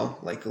so well,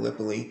 like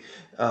Gallipoli.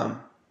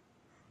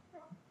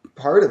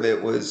 Part of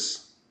it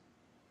was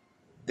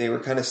they were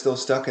kind of still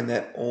stuck in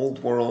that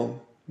old world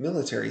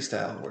military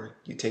style where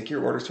you take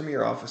your orders from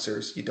your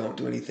officers, you don't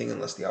do anything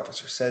unless the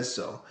officer says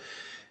so.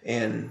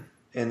 And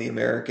the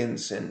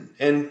Americans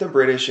and the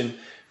British and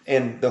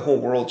the whole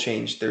world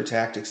changed their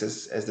tactics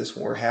as this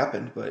war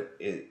happened. But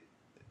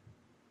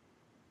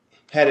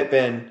had it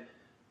been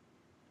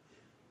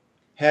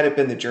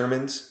the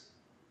Germans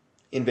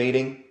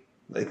invading,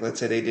 like let's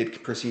say they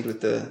did proceed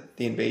with the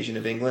invasion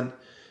of England,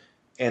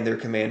 and their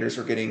commanders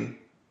were getting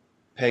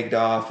pegged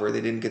off or they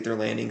didn't get their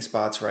landing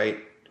spots right,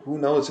 who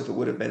knows if it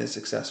would have been as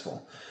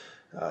successful,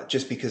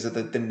 just because of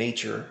the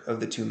nature of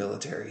the two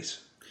militaries.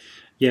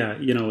 Yeah,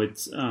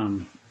 it's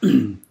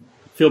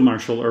Field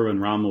Marshal Erwin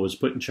Rommel was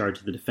put in charge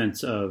of the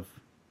defense of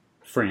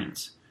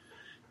France,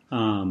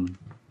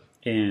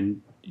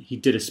 and he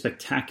did a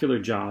spectacular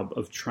job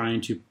of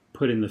trying to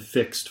put in the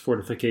fixed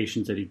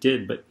fortifications that he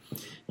did, but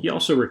he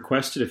also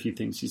requested a few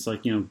things. He's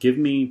like, give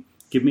me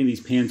give me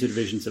these panzer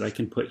divisions that I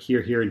can put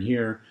here, here, and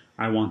here.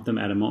 I want them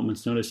at a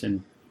moment's notice.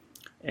 And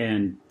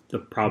the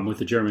problem with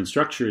the German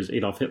structure is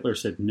Adolf Hitler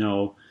said,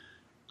 no,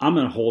 I'm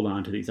going to hold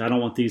on to these. I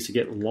don't want these to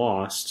get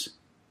lost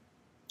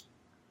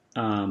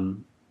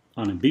on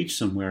a beach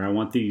somewhere. I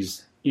want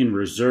these in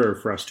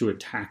reserve for us to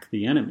attack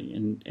the enemy.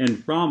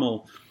 And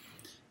Rommel,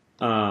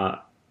 Rommel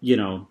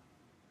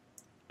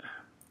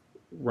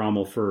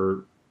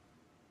for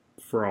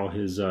all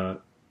his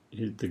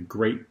the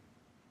great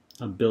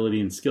ability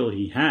and skill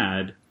he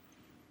had,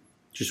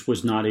 just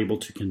was not able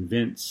to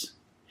convince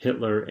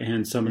Hitler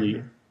and some of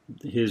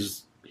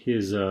his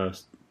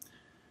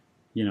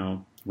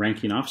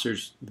ranking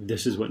officers,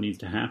 this is what needs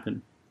to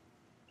happen.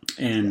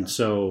 And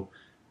so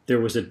there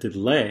was a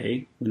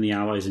delay when the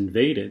Allies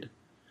invaded.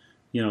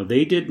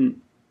 They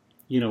didn't,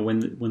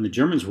 when the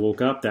Germans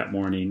woke up that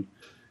morning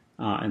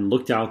and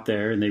looked out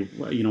there, and they,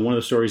 one of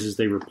the stories is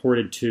they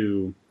reported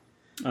to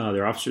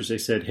their officers, they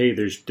said, hey,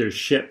 there's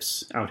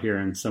ships out here.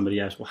 And somebody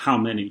asked, well, how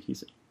many? He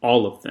said,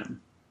 all of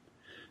them.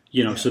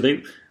 So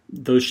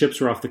those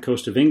ships were off the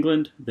coast of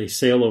England. They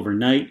sail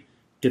overnight,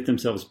 get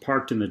themselves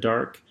parked in the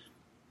dark,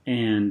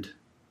 and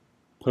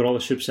put all the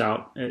ships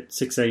out at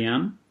 6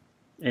 a.m.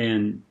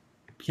 And,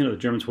 the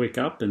Germans wake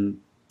up and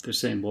they're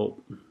saying, well,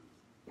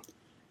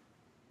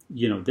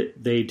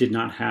 they did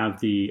not have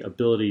the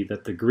ability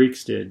that the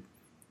Greeks did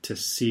to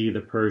see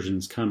the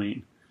Persians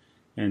coming.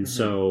 And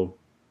so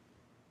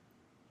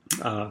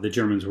the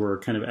Germans were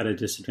kind of at a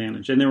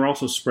disadvantage. And they were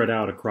also spread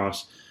out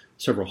across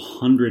several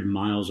hundred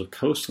miles of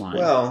coastline.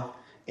 Well,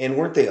 and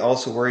weren't they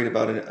also worried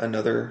about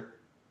another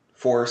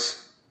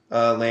force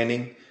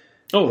landing?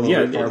 Oh,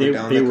 yeah. Farther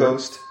down the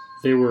coast?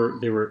 They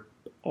were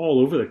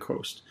all over the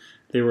coast.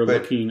 They were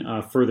looking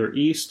further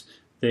east.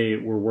 They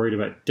were worried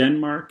about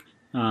Denmark.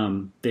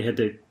 They had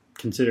to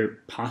consider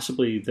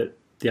possibly that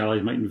the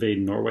Allies might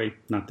invade Norway.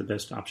 Not the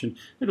best option.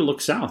 They had to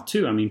look south,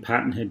 too. I mean,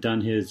 Patton had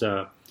done his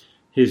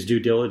due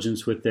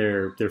diligence with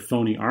their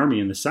phony army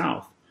in the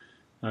south,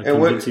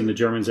 convincing the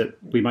Germans that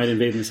we might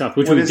invade in the south,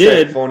 which we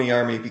did. That phony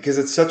army? Because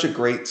it's such a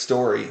great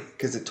story.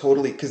 Because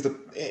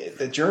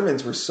the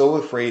Germans were so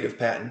afraid of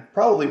Patton,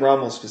 probably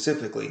Rommel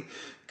specifically,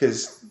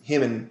 because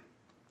him and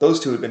those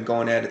two had been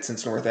going at it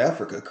since North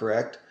Africa,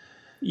 correct?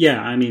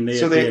 Yeah, I mean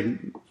So they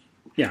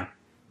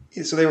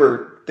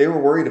were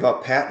worried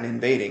about Patton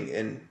invading,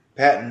 and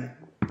Patton,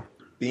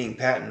 being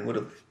Patton, would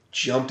have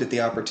jumped at the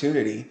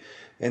opportunity.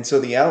 And so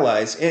the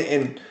Allies,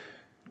 and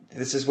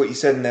this is what you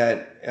said in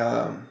that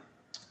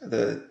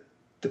the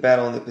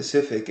battle in the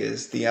Pacific,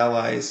 is the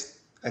Allies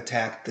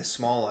attacked the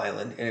small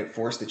island, and it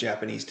forced the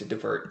Japanese to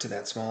divert to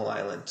that small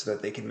island so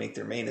that they can make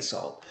their main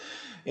assault.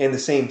 And the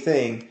same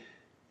thing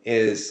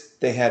is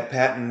they had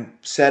Patton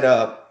set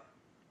up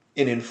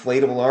an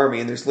inflatable army,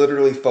 and there's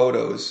literally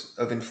photos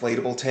of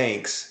inflatable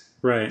tanks.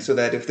 Right. So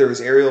that if there was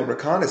aerial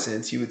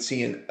reconnaissance, you would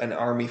see an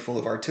army full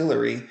of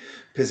artillery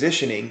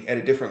positioning at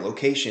a different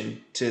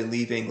location to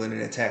leave England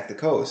and attack the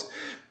coast.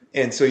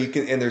 And so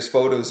there's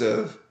photos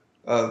of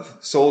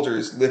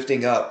soldiers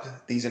lifting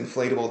up these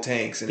inflatable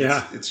tanks, and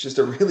it's just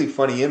a really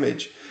funny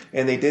image.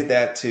 And they did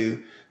that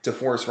to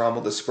force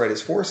Rommel to spread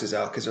his forces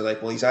out, because they're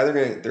like, well,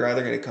 they're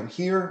either going to come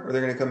here or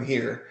they're going to come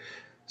here.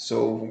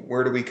 So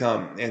where do we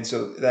come? And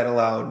so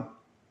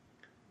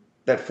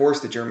that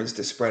forced the Germans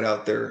to spread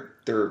out their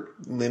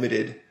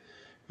limited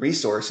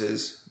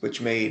resources,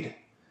 which made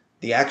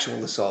the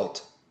actual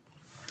assault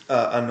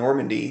on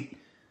Normandy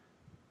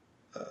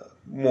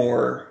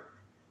more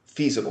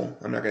feasible.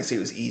 I'm not going to say it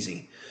was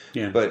easy,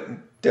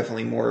 but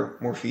definitely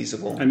more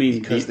feasible. I mean,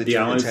 because the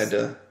Germans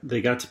Allies,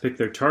 they got to pick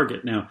their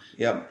target. Now,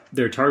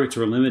 their targets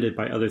were limited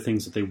by other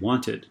things that they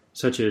wanted,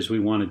 such as we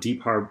want a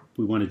deep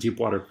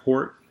water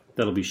port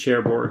that'll be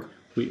Cherbourg.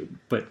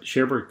 But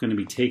Cherbourg is going to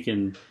be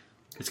taken.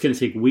 It's going to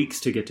take weeks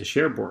to get to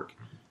Cherbourg,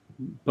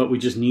 but we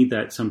just need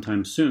that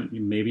sometime soon.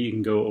 Maybe you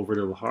can go over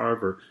to Le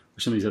Havre or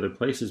some of these other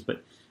places,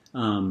 but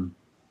somewhere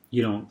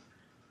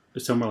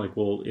like,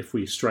 well, if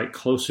we strike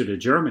closer to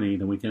Germany,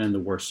 then we can end the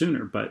war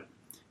sooner. But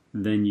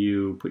then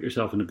you put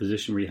yourself in a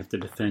position where you have to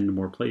defend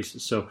more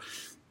places. So,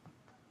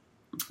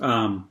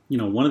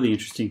 one of the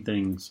interesting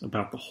things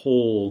about the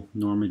whole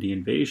Normandy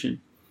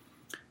invasion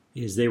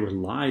is they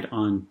relied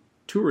on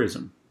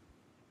tourism.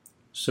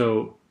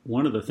 So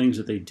one of the things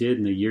that they did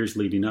in the years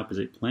leading up as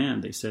they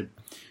planned, they said,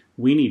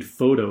 we need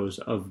photos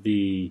of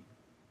the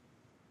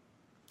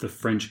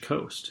French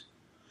coast.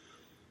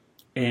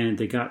 And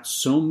they got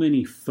so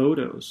many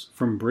photos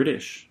from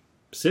British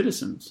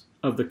citizens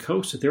of the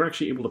coast that they were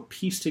actually able to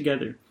piece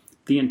together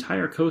the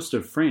entire coast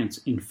of France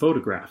in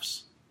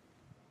photographs.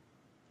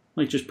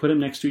 Like, just put them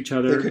next to each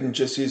other. They couldn't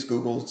just use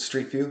Google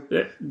Street View?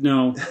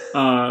 No.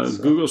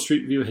 Google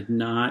Street View had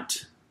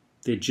not.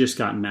 They'd just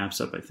gotten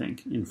maps up, I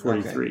think, in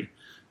 43. Okay.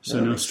 So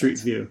no Street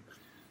View.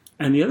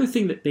 And the other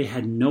thing that they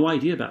had no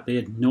idea about, they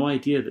had no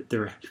idea that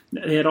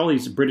they had all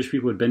these British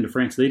people who had been to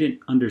France. They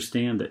didn't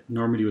understand that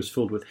Normandy was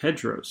filled with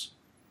hedgerows.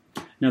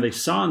 Now, they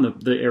saw in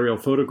the aerial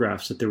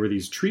photographs that there were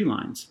these tree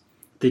lines.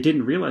 They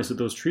didn't realize that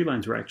those tree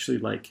lines were actually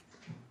like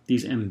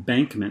these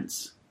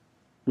embankments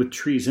with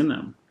trees in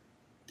them.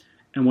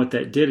 And what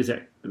that did is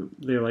that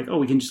they're like, oh,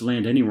 we can just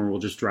land anywhere. We'll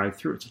just drive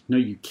through. It's like, no,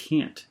 you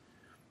can't.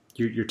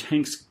 Your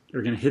tanks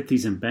are going to hit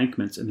these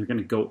embankments, and they're going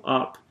to go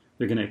up.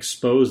 They're going to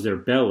expose their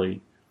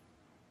belly,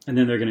 and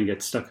then they're going to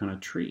get stuck on a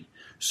tree.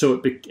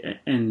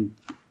 And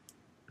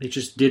they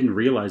just didn't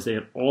realize they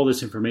had all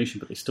this information,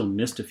 but they still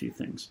missed a few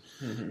things.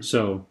 Mm-hmm.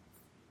 So,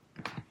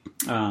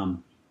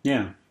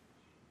 yeah.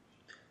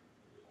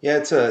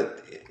 Yeah,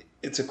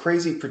 it's a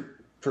crazy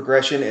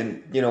progression,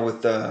 and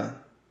with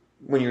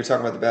when you were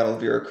talking about the Battle of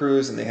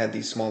Veracruz, and they had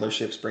these smaller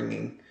ships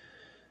bringing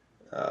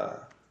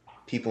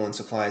people and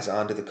supplies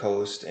onto the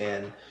coast,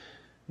 and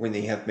when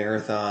they have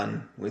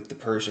Marathon with the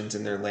Persians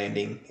and they're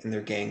landing in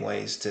their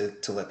gangways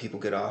to let people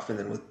get off, and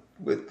then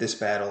with this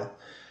battle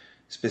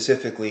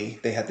specifically,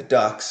 they had the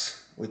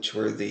ducks, which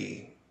were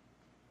the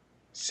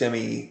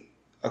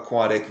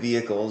semi-aquatic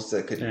vehicles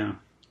that could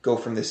go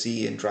from the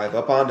sea and drive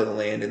up onto the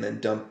land and then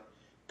dump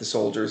the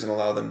soldiers and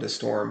allow them to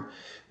storm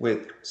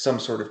with some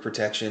sort of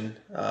protection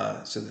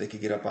so that they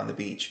could get up on the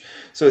beach.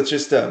 So it's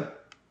just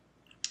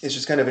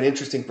kind of an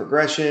interesting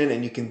progression,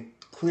 and you can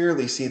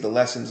clearly see the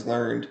lessons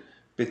learned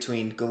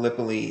between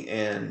Gallipoli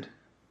and,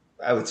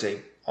 I would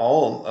say,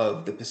 all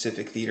of the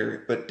Pacific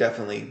theater, but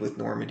definitely with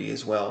Normandy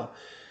as well.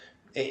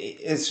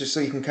 It's just so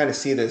you can kind of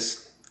see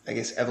this, I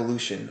guess,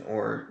 evolution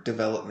or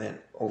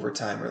development over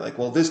time. We're like,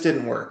 well, this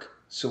didn't work,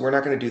 so we're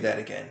not going to do that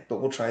again, but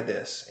we'll try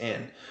this.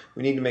 And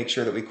we need to make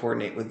sure that we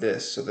coordinate with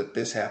this so that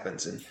this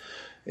happens. And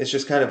it's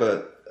just kind of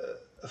a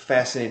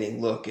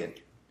fascinating look at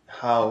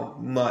how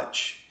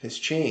much has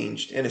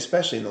changed, and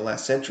especially in the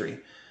last century,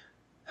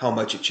 how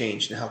much it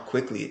changed and how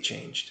quickly it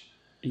changed.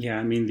 Yeah,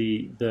 I mean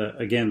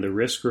the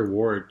risk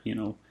reward,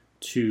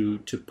 to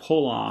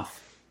pull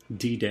off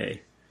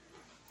D-Day,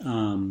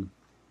 the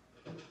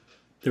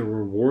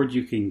reward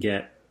you can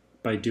get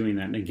by doing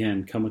that, and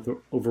again, come with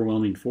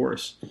overwhelming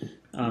force,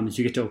 is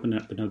you get to open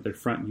up another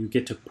front. You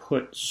get to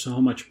put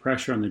so much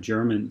pressure on the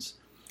Germans,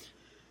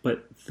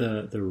 but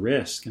the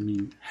risk, I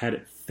mean, had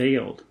it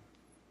failed,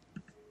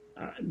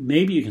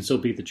 maybe you can still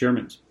beat the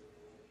Germans,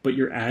 but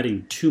you're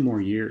adding 2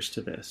 more years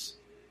to this.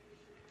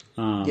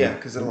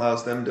 Because it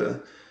allows them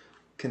to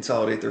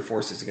consolidate their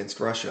forces against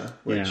Russia.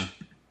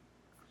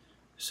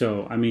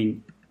 So, I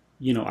mean,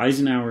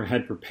 Eisenhower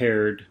had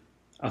prepared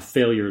a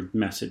failure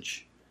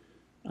message.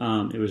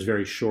 It was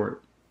very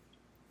short.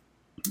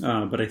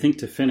 But I think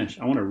to finish,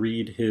 I want to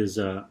read his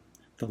the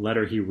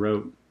letter he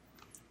wrote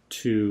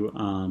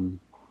to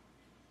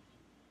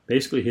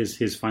basically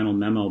his final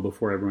memo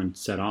before everyone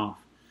set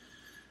off.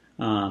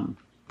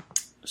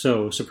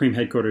 So, Supreme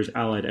Headquarters,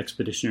 Allied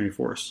Expeditionary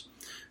Force.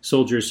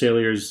 Soldiers,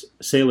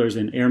 sailors,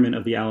 and airmen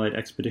of the Allied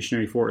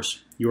Expeditionary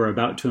Force, you are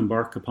about to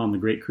embark upon the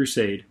great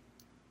crusade,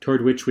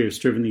 toward which we have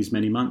striven these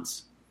many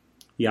months.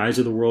 The eyes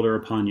of the world are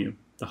upon you.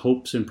 The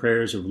hopes and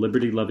prayers of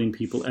liberty-loving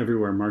people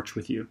everywhere march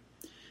with you.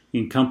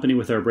 In company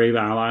with our brave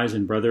allies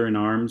and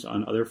brother-in-arms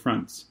on other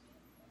fronts,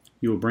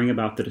 you will bring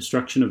about the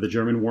destruction of the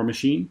German war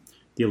machine,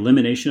 the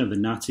elimination of the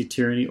Nazi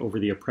tyranny over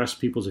the oppressed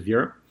peoples of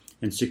Europe,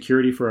 and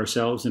security for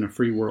ourselves in a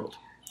free world.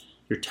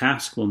 Your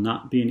task will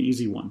not be an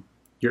easy one.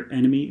 Your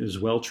enemy is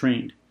well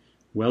trained,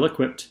 well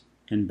equipped,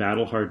 and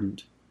battle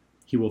hardened.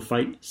 He will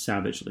fight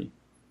savagely.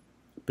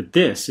 But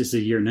this is the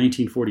year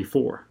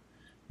 1944.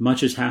 Much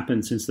has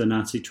happened since the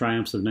Nazi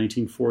triumphs of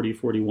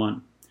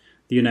 1940-41.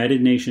 The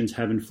United Nations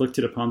have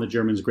inflicted upon the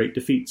Germans great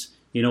defeats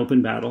in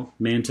open battle,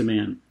 man to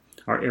man.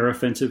 Our air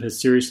offensive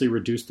has seriously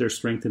reduced their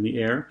strength in the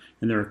air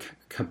and their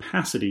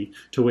capacity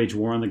to wage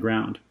war on the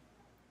ground.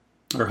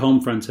 Our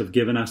home fronts have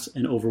given us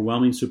an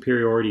overwhelming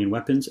superiority in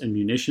weapons and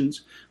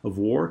munitions of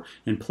war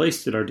and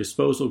placed at our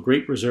disposal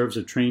great reserves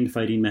of trained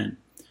fighting men.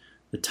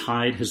 The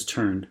tide has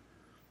turned.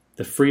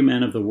 The free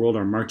men of the world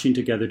are marching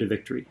together to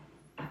victory.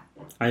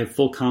 I have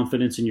full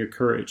confidence in your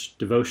courage,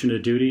 devotion to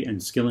duty,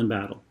 and skill in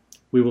battle.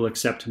 We will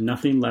accept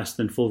nothing less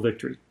than full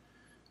victory.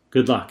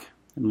 Good luck,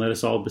 and let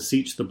us all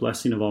beseech the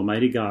blessing of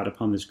Almighty God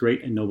upon this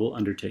great and noble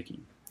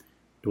undertaking.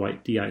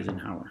 Dwight D.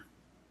 Eisenhower.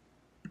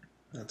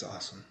 That's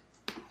awesome.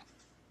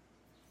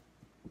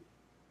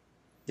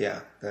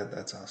 Yeah,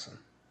 that's awesome.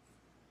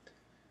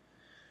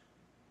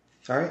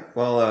 All right.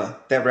 Well,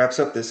 that wraps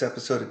up this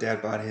episode of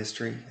Dad Bod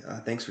History.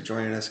 Thanks for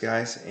joining us,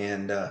 guys,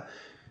 and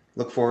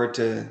look forward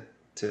to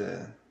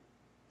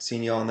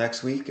seeing you all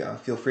next week.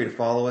 Feel free to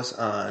follow us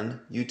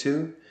on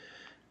YouTube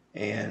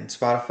and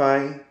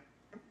Spotify.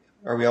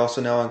 Are we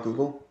also now on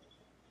Google?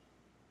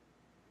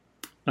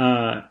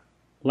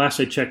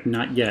 Last I checked,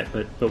 not yet,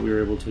 but we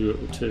were able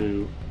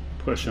to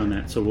push on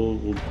that. So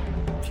we'll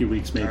a few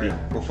weeks maybe. All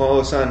right. Well, follow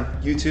us on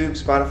YouTube,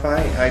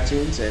 Spotify,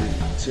 iTunes,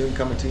 and soon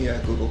coming to you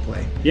at Google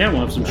Play. Yeah,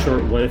 we'll have some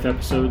short What If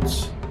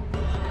episodes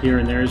here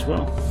and there as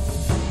well.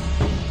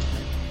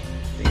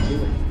 Thank you.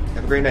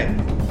 Have a great night.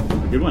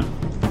 Have a good one.